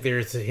 And like, I think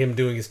there's him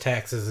doing his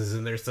taxes is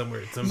in there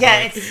somewhere at some point. Yeah,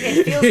 it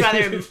feels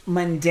rather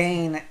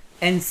mundane,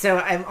 and so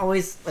I'm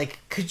always like,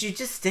 could you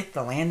just stick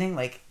the landing?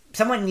 Like,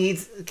 someone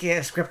needs to get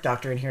a script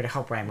doctor in here to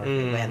help Ryan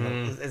Murphy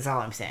land. Is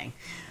all I'm saying.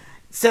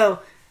 So,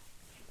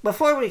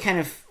 before we kind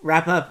of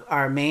wrap up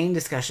our main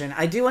discussion,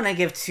 I do want to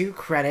give 2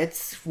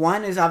 credits.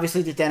 One is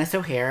obviously to Dennis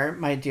O'Hare,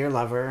 my dear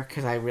lover,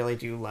 because I really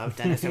do love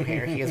Dennis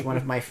O'Hare. He is one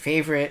of my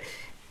favorite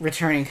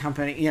returning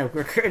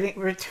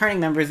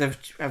members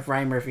of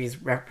Ryan Murphy's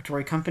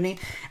repertory company.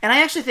 And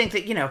I actually think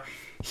that,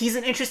 he's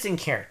an interesting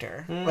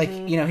character. Like,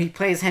 he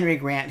plays Henry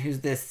Grant,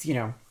 who's this,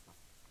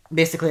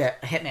 basically a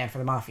hitman for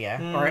the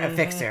mafia, or a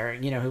fixer,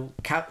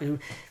 who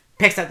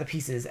picks up the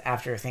pieces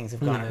after things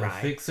have gone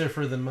awry. Fixer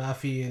for the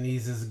mafia, and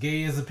he's as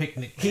gay as a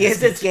picnic basket. He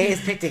is as gay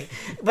as picnic.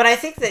 But I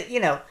think that,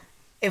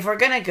 if we're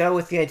going to go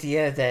with the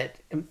idea that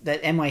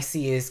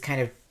NYC is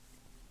kind of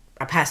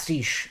a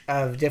pastiche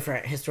of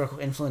different historical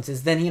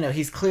influences, then,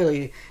 he's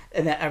clearly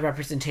a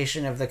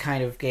representation of the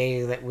kind of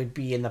gay that would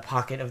be in the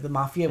pocket of the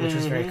mafia, which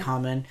was very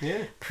common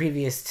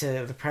previous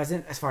to the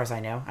present, as far as I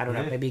know. I don't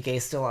know. Maybe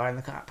gays still are in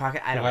the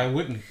pocket. I don't know. I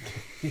wouldn't.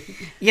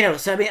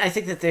 So, I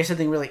think that there's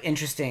something really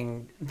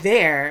interesting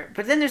there.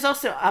 But then there's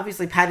also,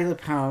 obviously, Patti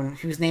LuPone,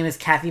 whose name is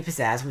Kathy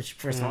Pizzazz, which,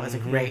 first of all, is a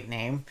great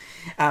name.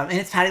 And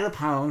it's Patti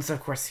LuPone, so,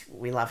 of course,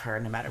 we love her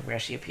no matter where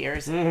she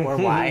appears or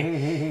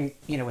why,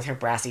 with her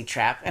brassy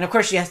trap. And, of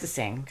course, she has to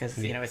sing, because,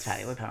 it's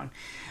Patti LuPone.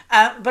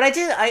 But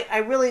I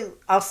really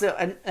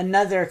also,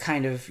 another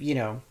kind of,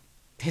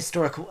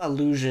 historical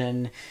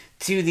allusion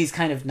to these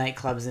kind of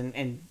nightclubs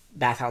and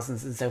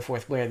bathhouses and so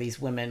forth, where these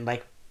women,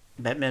 like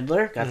Bette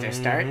Midler, got their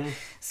start.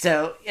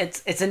 So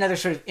it's another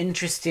sort of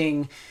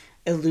interesting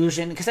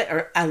illusion,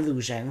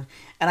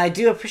 and I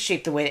do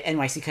appreciate the way that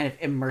NYC kind of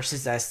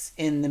immerses us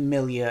in the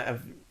milieu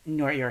of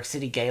New York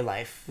City gay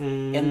life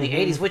in the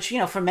 80s, which,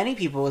 for many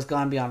people has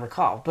gone beyond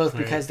recall, both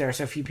because there are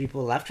so few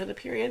people left for the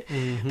period,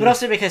 but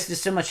also because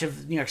just so much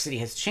of New York City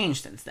has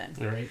changed since then.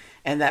 Right.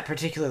 And that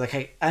particular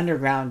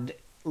underground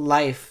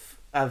life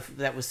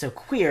that was so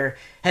queer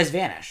has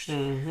vanished.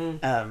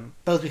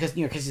 Both because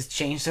New York has just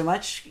changed so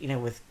much,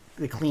 with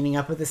the cleaning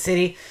up of the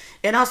city,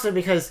 and also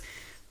because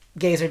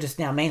gays are just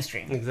now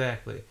mainstream.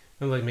 Exactly.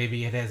 Like,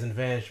 maybe it hasn't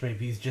vanished.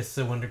 Maybe he's just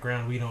so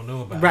underground we don't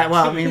know about it. Right,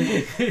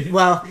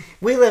 well,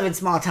 we live in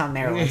small town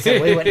Maryland,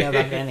 so we wouldn't know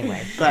about it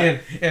anyway. But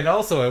and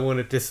also, I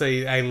wanted to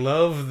say, I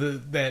love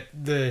that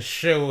the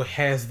show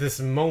has this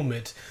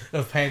moment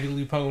of Patti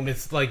LuPone.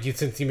 It's like,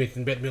 since you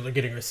mentioned Bette Midler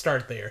getting her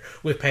start there,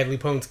 with Patti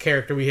LuPone's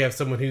character, we have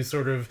someone who's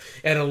sort of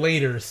at a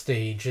later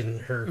stage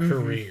in her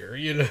career,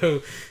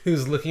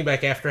 who's looking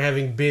back after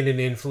having been an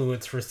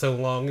influence for so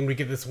long, and we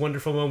get this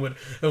wonderful moment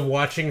of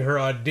watching her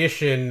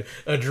audition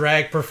a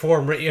drag performer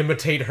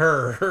imitate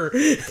her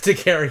to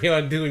carry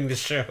on doing the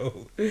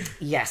show.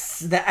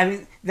 Yes. Like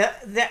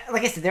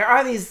I said, there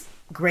are these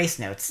grace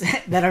notes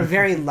that are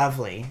very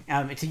lovely,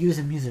 to use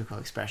a musical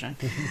expression,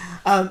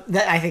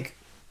 that I think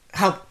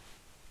help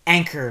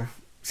anchor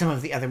some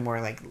of the other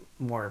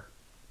more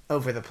all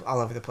over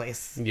the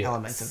place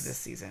elements of this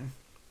season.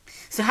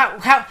 So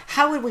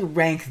how would we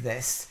rank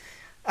this?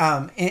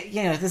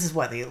 This is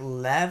what, the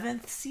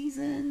 11th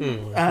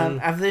season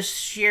of this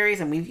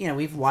series, and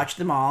we've watched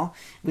them all.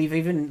 We've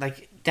even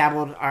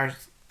dabbled our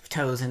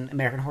toes in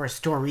American Horror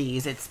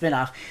Stories, its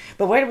spin-off.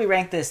 But where do we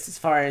rank this as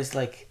far as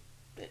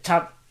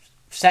top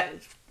set?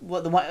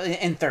 Well, the one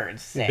in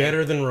thirds. Say.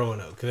 Better than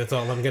Roanoke. That's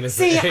all I'm gonna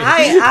say. See,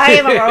 I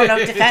am a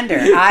Roanoke defender.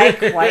 I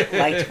quite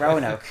liked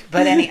Roanoke,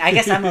 but I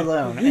guess I'm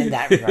alone in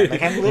that regard.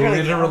 I'm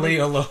literally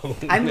alone.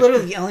 I'm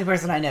literally the only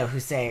person I know who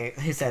says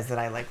that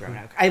I like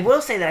Roanoke. I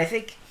will say that I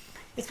think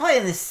it's probably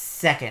in the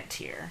second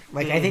tier.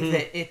 I think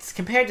that it's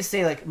compared to,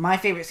 say, my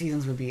favorite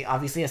seasons would be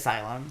obviously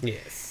Asylum.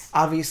 Yes.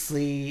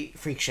 Obviously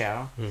Freak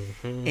Show.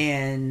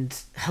 And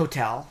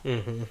Hotel.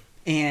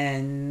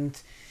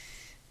 And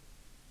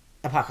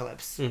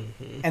Apocalypse.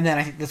 And then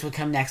I think this would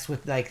come next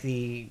with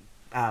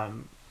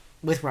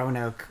with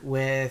Roanoke,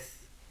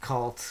 with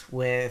Cult,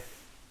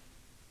 with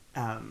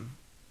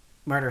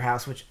Murder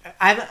House, which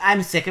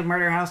I'm sick of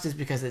Murder House just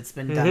because it's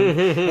been done.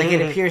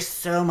 It appears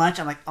so much.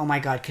 I'm like, oh my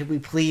god, could we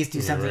please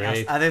do something else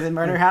other than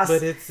Murder House?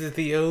 But it's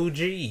the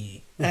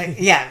OG.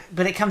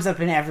 But it comes up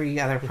in every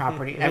other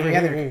property, every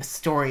other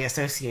story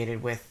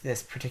associated with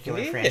this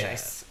particular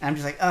franchise. I'm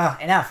just like, oh,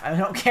 enough. I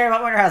don't care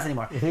about Murder House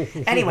anymore.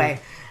 Anyway,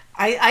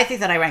 I think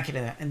that I rank it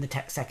in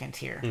the second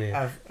tier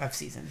of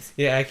seasons.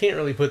 Yeah, I can't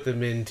really put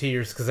them in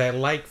tiers because I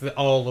like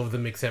all of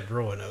them except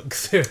Roanoke.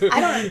 So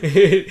I don't.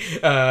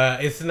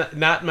 It's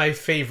not my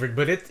favorite,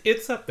 but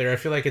it's up there. I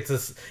feel like it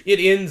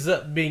ends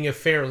up being a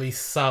fairly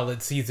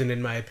solid season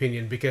in my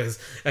opinion, because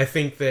I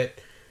think that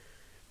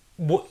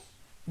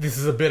this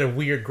is a bit of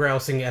weird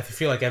grousing I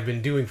feel like I've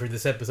been doing for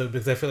this episode,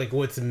 because I feel like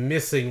what's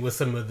missing was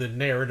some of the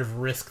narrative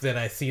risk that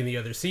I see in the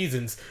other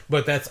seasons,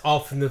 but that's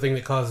often the thing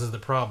that causes the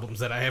problems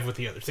that I have with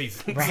the other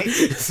seasons. Right.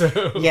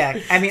 So yeah,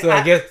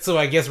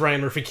 I guess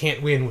Ryan Murphy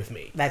can't win with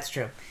me. That's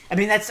true. I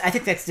think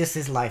that's just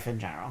his life in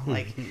general.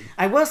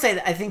 I will say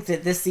that I think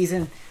that this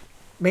season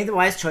made the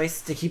wise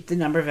choice to keep the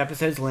number of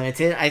episodes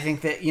limited. I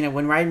think that,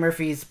 when Ryan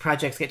Murphy's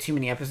projects get too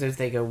many episodes,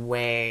 they go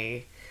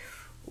way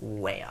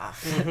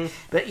off.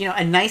 But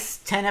a nice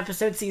 10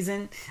 episode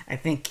season I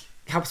think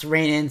helps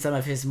rein in some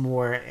of his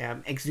more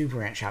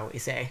exuberant, shall we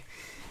say,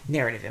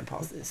 narrative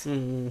impulses.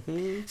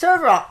 So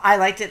overall, I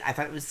liked it. I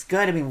thought it was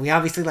good. We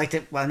obviously liked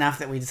it well enough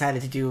that we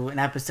decided to do an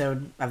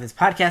episode of this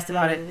podcast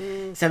about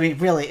it. So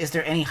really, is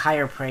there any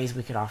higher praise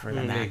we could offer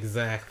than that?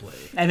 Exactly.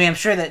 I'm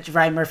sure that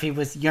Ryan Murphy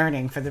was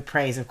yearning for the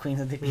praise of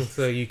Queens of the Beast.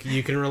 So you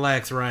can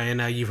relax, Ryan.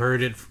 Now you've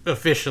heard it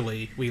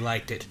officially. We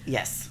liked it.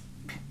 Yes.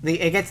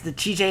 It gets the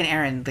TJ and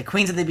Aaron, the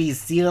Queens of the Bees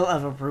seal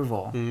of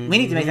approval. We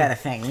need to make that a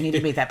thing. We need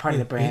to make that part of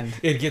the brand.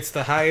 It gets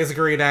the highest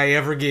grade I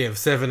ever give,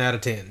 7 out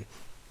of 10.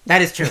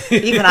 That is true.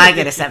 Even I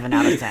get a 7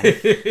 out of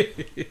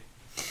 10.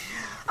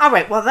 All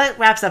right, well, that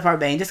wraps up our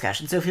main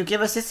discussion. So if you'll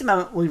give us just a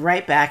moment, we'll be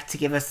right back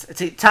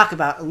to talk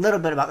about a little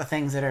bit about the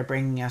things that are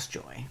bringing us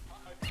joy.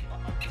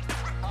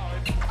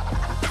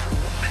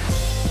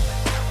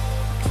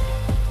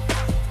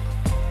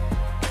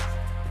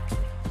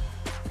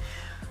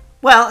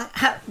 Well,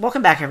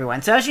 welcome back,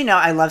 everyone. So as you know,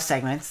 I love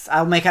segments.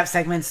 I'll make up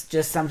segments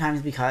just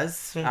sometimes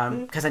because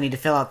I need to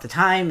fill out the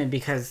time and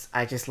because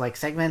I just like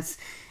segments.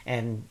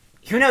 And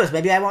who knows?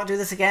 Maybe I won't do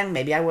this again.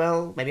 Maybe I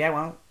will. Maybe I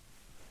won't.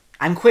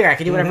 I'm queer. I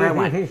can do whatever I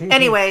want.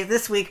 Anyway,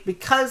 this week,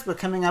 because we're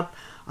coming up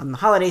on the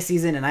holiday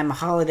season and I'm a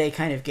holiday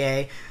kind of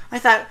gay, I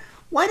thought,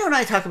 why don't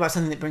I talk about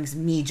something that brings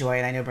me joy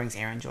and I know brings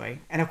Aaron joy?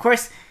 And of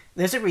course,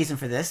 there's a reason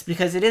for this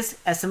because it is,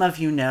 as some of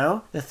you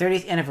know, the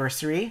 30th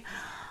anniversary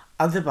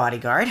of The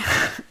Bodyguard.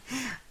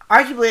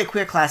 Arguably a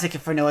queer classic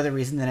if for no other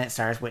reason than it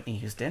stars Whitney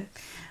Houston.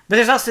 But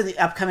there's also the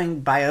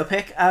upcoming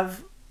biopic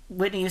of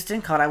Whitney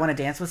Houston called I Want to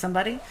Dance with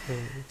Somebody.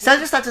 So I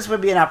just thought this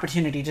would be an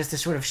opportunity just to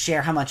sort of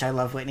share how much I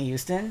love Whitney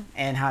Houston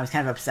and how I'm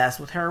kind of obsessed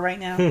with her right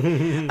now.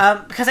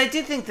 Because I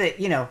do think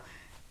that,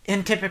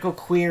 in typical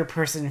queer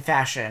person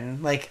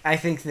fashion, I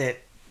think that,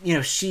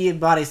 she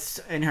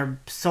embodies in her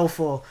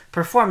soulful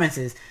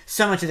performances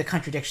so much of the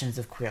contradictions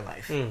of queer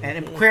life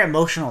and queer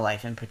emotional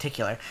life in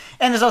particular.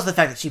 And there's also the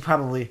fact that she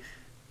probably,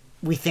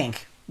 we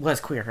think,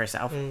 was queer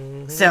herself.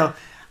 So,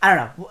 I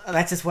don't know.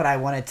 That's just what I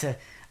wanted to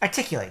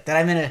articulate, that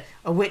I'm in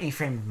a Whitney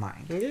frame of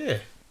mind. Yeah.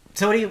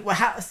 So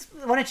why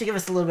don't you give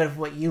us a little bit of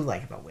what you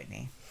like about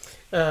Whitney?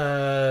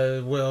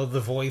 Well,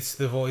 the voice,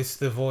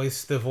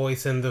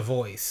 and the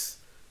voice.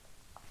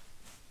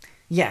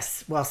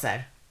 Yes, well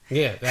said.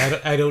 Yeah,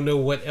 I don't know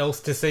what else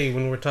to say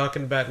when we're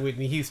talking about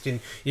Whitney Houston.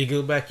 You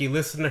go back, you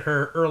listen to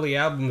her early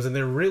albums, and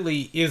there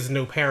really is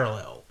no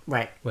parallel.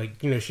 Right.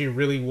 She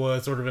really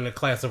was sort of in a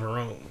class of her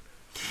own.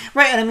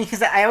 Right, and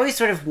because I always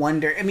sort of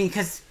wonder,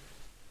 because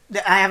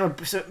I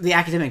have the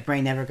academic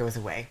brain never goes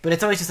away, but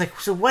it's always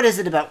just so what is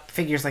it about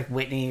figures like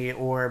Whitney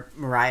or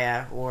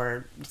Mariah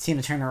or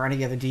Tina Turner or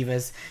any other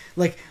divas?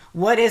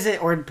 What is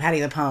it, or Patti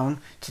LuPone,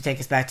 to take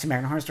us back to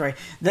American Horror Story,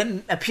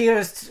 that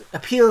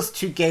appeals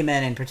to gay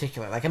men in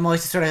particular? I'm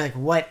always sort of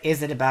what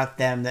is it about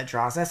them that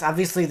draws us?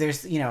 Obviously,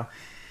 there's,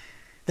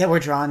 that we're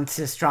drawn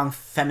to strong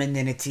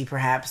femininity,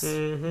 perhaps.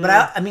 But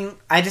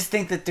I just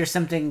think that there's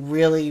something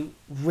really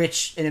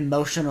rich and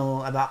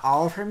emotional about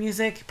all of her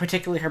music,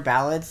 particularly her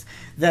ballads,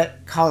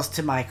 that calls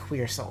to my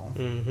queer soul.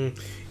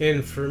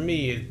 And for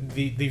me,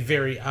 the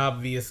very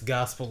obvious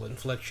gospel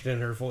inflection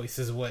in her voice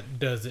is what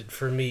does it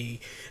for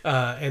me.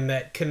 And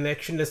that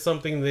connection to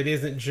something that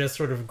isn't just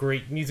sort of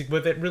great music,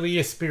 but that really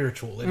is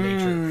spiritual in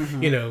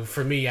nature.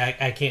 For me,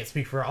 I can't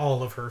speak for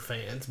all of her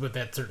fans, but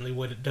that's certainly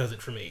what it does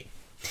it for me.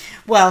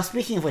 Well,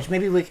 speaking of which,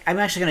 I'm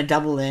actually going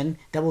to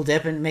double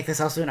dip and make this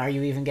also an Are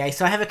You Even Gay?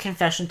 So I have a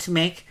confession to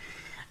make.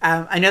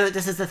 I know that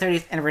this is the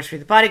 30th anniversary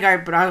of The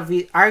Bodyguard, but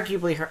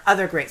arguably her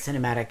other great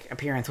cinematic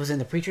appearance was in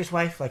The Preacher's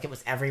Wife. It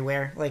was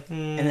everywhere,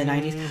 in the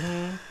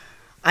 90s.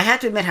 I have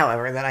to admit,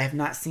 however, that I have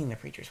not seen The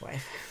Preacher's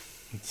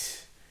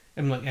Wife.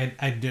 I'm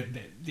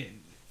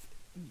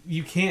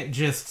you can't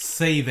just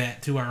say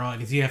that to our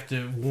audience. You have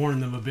to warn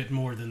them a bit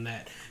more than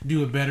that.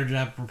 Do a better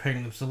job of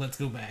preparing them. So let's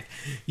go back.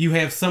 You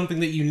have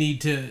something that you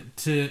need to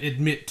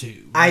admit to.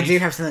 Right? I do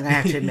have something I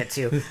have to admit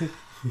to.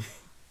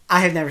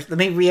 Let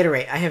me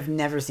reiterate, I have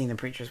never seen The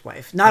Preacher's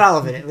Wife. Not all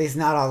of it, at least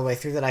not all the way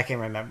through that I can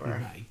remember.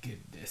 My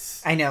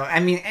goodness. I know.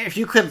 If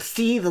you could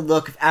see the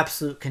look of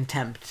absolute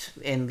contempt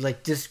and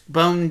just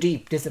bone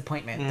deep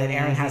disappointment that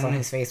Aaron has on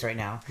his face right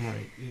now.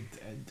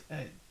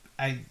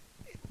 Right.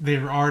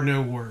 There are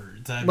no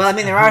words.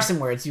 There are some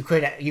words. You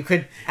could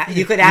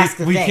ask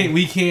the thing.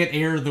 We can't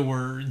air the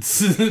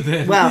words.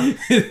 Well,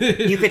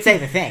 you could say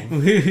the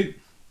thing.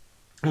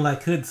 Well, I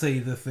could say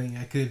the thing.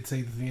 I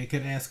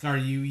could ask, "Are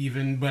you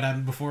even?"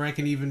 But before I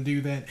can even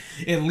do that,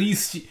 at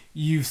least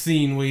you've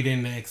seen "Wait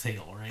in to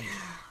Exhale," right?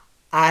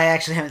 I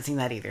actually haven't seen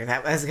that either.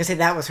 I was gonna say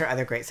that was her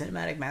other great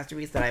cinematic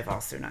masterpiece that I've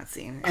also not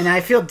seen, and I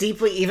feel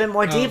even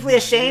more deeply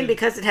ashamed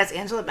because it has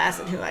Angela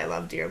Bassett, who I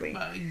love dearly.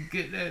 My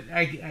goodness,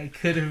 I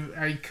could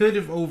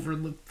have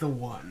overlooked the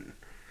one,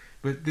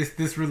 but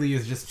this really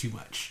is just too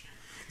much.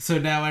 So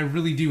now I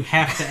really do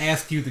have to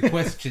ask you the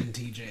question,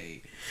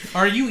 TJ: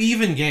 Are you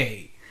even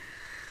gay?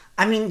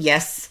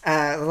 Yes.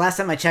 The last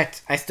time I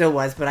checked, I still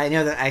was, but I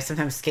know that I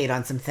sometimes skate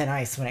on some thin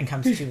ice when it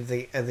comes to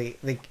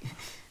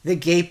the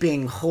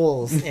gaping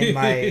holes in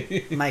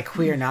my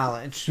queer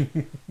knowledge.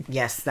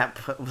 Yes, that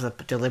was a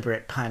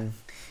deliberate pun.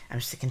 I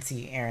just can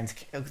see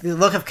the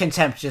look of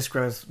contempt just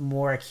grows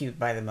more acute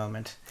by the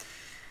moment.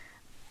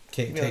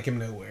 Can't take him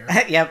nowhere.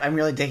 Yep, I'm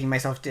really digging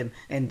myself dim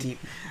and deep.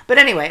 But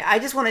anyway, I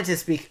just wanted to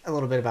speak a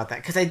little bit about that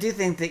because I do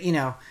think that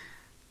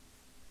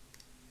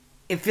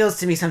it feels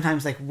to me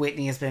sometimes like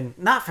Whitney has been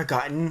not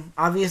forgotten,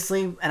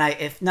 obviously, and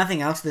if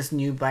nothing else, this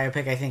new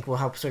biopic I think will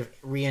help sort of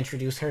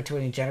reintroduce her to a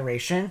new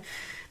generation.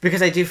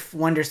 Because I do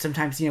wonder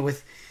sometimes,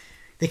 with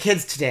the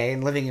kids today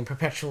and living in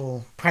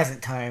perpetual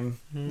present time,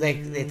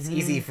 it's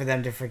easy for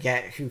them to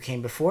forget who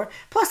came before.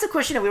 Plus, of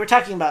course, we were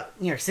talking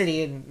about New York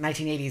City and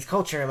 1980s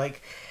culture.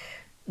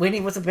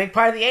 Whitney was a big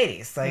part of the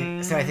 80s.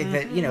 So I think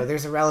that,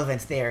 there's a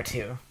relevance there,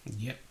 too.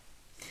 Yep.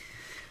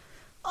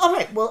 All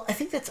right, well, I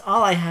think that's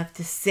all I have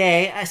to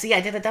say. See,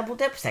 I did a double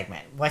dip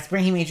segment. What's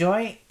bringing me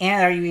joy,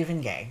 and are you even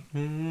gay?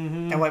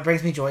 Mm-hmm. And what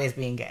brings me joy is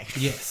being gay.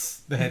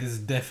 Yes, that is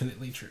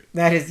definitely true.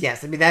 That is,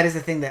 yes. I mean, that is the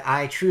thing that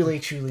I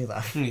truly, truly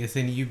love. Yes,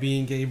 and you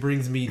being gay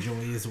brings me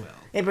joy as well.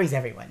 It brings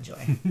everyone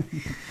joy.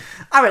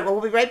 All right, well,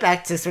 we'll be right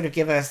back to sort of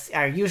give us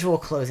our usual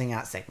closing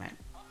out segment.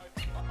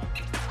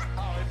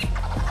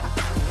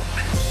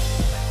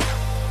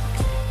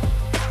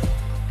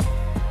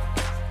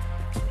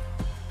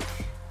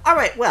 All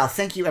right, well,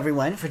 thank you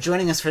everyone for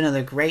joining us for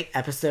another great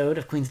episode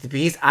of Queens of the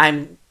Bees.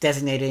 I'm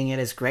designating it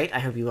as great. I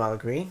hope you all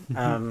agree.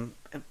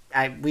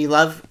 We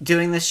love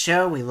doing this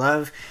show. We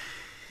love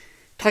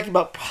talking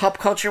about pop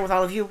culture with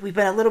all of you. We've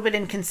been a little bit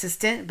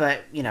inconsistent,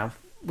 but, you know,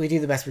 we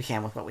do the best we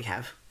can with what we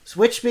have.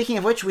 Speaking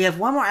of which, we have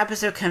one more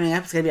episode coming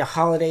up. It's going to be a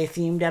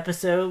holiday-themed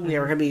episode. We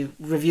are going to be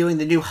reviewing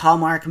the new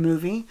Hallmark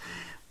movie.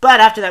 But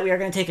after that, we are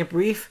going to take a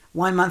brief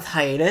 1-month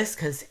hiatus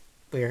because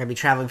we are going to be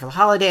traveling for the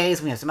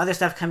holidays. We have some other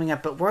stuff coming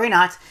up, but worry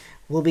not.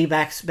 We'll be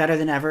back better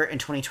than ever in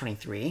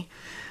 2023.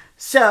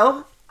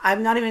 So,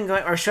 I'm not even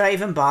going... Or should I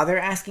even bother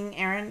asking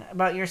Aaron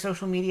about your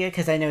social media?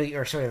 Because I know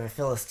you're sort of a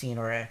Philistine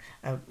or a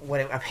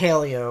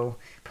paleo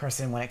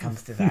person when it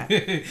comes to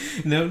that.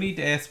 No need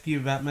to ask you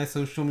about my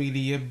social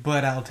media,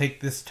 but I'll take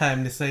this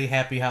time to say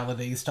happy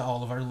holidays to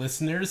all of our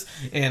listeners.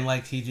 And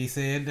like TJ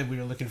said, we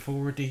are looking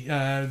forward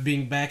to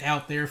being back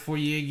out there for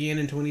you again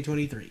in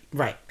 2023.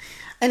 Right.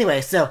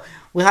 Anyway, so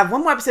we'll have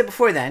one more episode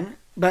before then,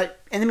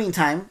 but in the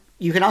meantime,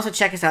 you can also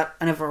check us out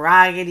in a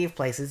variety of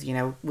places. You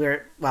know,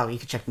 you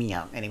can check me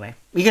out anyway.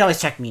 You can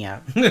always check me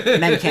out.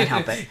 Men can't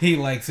help it. He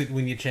likes it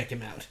when you check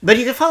him out. But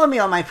you can follow me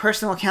on my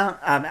personal account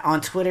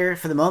on Twitter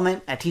for the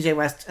moment at TJ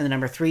West and the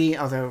number 3,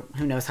 although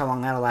who knows how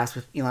long that'll last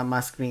with Elon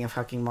Musk being a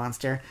fucking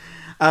monster.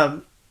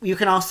 You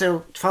can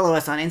also follow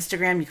us on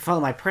Instagram. You can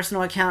follow my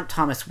personal account,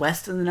 Thomas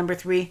West and the number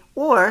 3,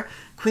 or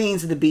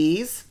Queens of the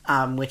Bees,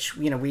 which,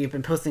 you know, we've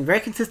been posting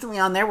very consistently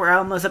on there. We're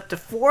almost up to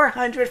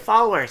 400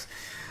 followers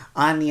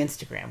on the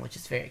Instagram, which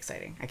is very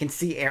exciting. I can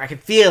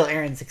feel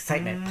Aaron's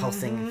excitement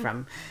pulsing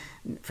from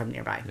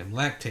nearby. I'm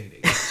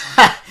lactating.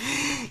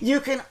 You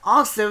can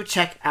also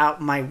check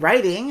out my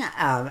writing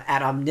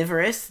at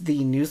Omnivorous,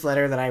 the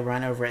newsletter that I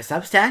run over at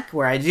Substack,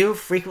 where I do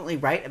frequently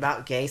write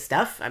about gay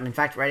stuff. I'm in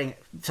fact writing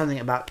something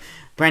about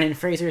Brendan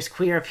Fraser's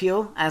queer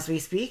appeal as we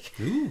speak.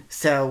 Ooh.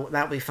 So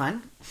that'll be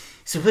fun.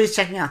 So please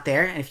check me out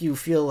there. And if you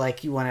feel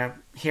like you want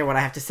to hear what I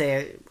have to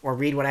say or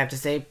read what I have to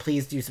say,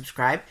 please do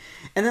subscribe.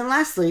 And then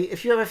lastly,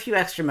 if you have a few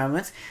extra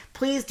moments,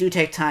 please do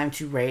take time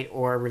to rate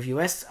or review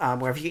us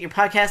wherever you get your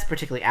podcasts,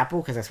 particularly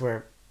Apple, because that's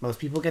where most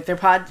people get their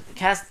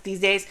podcasts these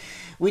days.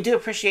 We do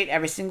appreciate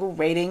every single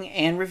rating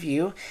and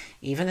review,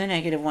 even the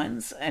negative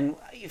ones. And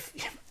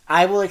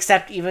I will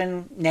accept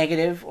even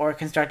negative or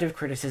constructive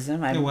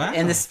criticism. Wow.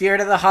 In the spirit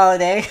of the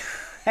holiday,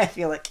 I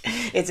feel like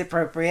it's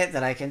appropriate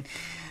that I can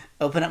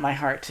open up my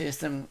heart to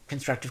some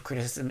constructive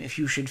criticism if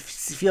you should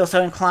feel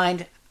so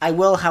inclined. I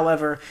will,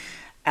 however,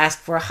 ask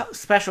for a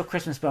special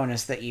Christmas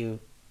bonus that you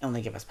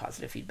only give us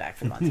positive feedback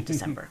for the month of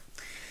December.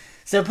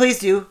 So please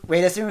do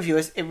rate us and review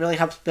us. It really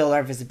helps build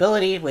our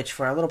visibility, which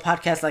for a little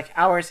podcast like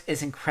ours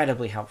is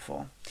incredibly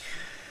helpful.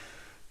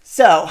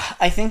 So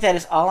I think that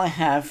is all I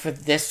have for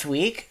this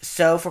week.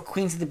 So for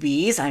Queens of the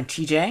Bees, I'm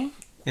TJ.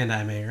 And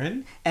I'm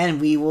Aaron. And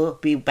we will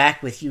be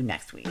back with you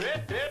next week.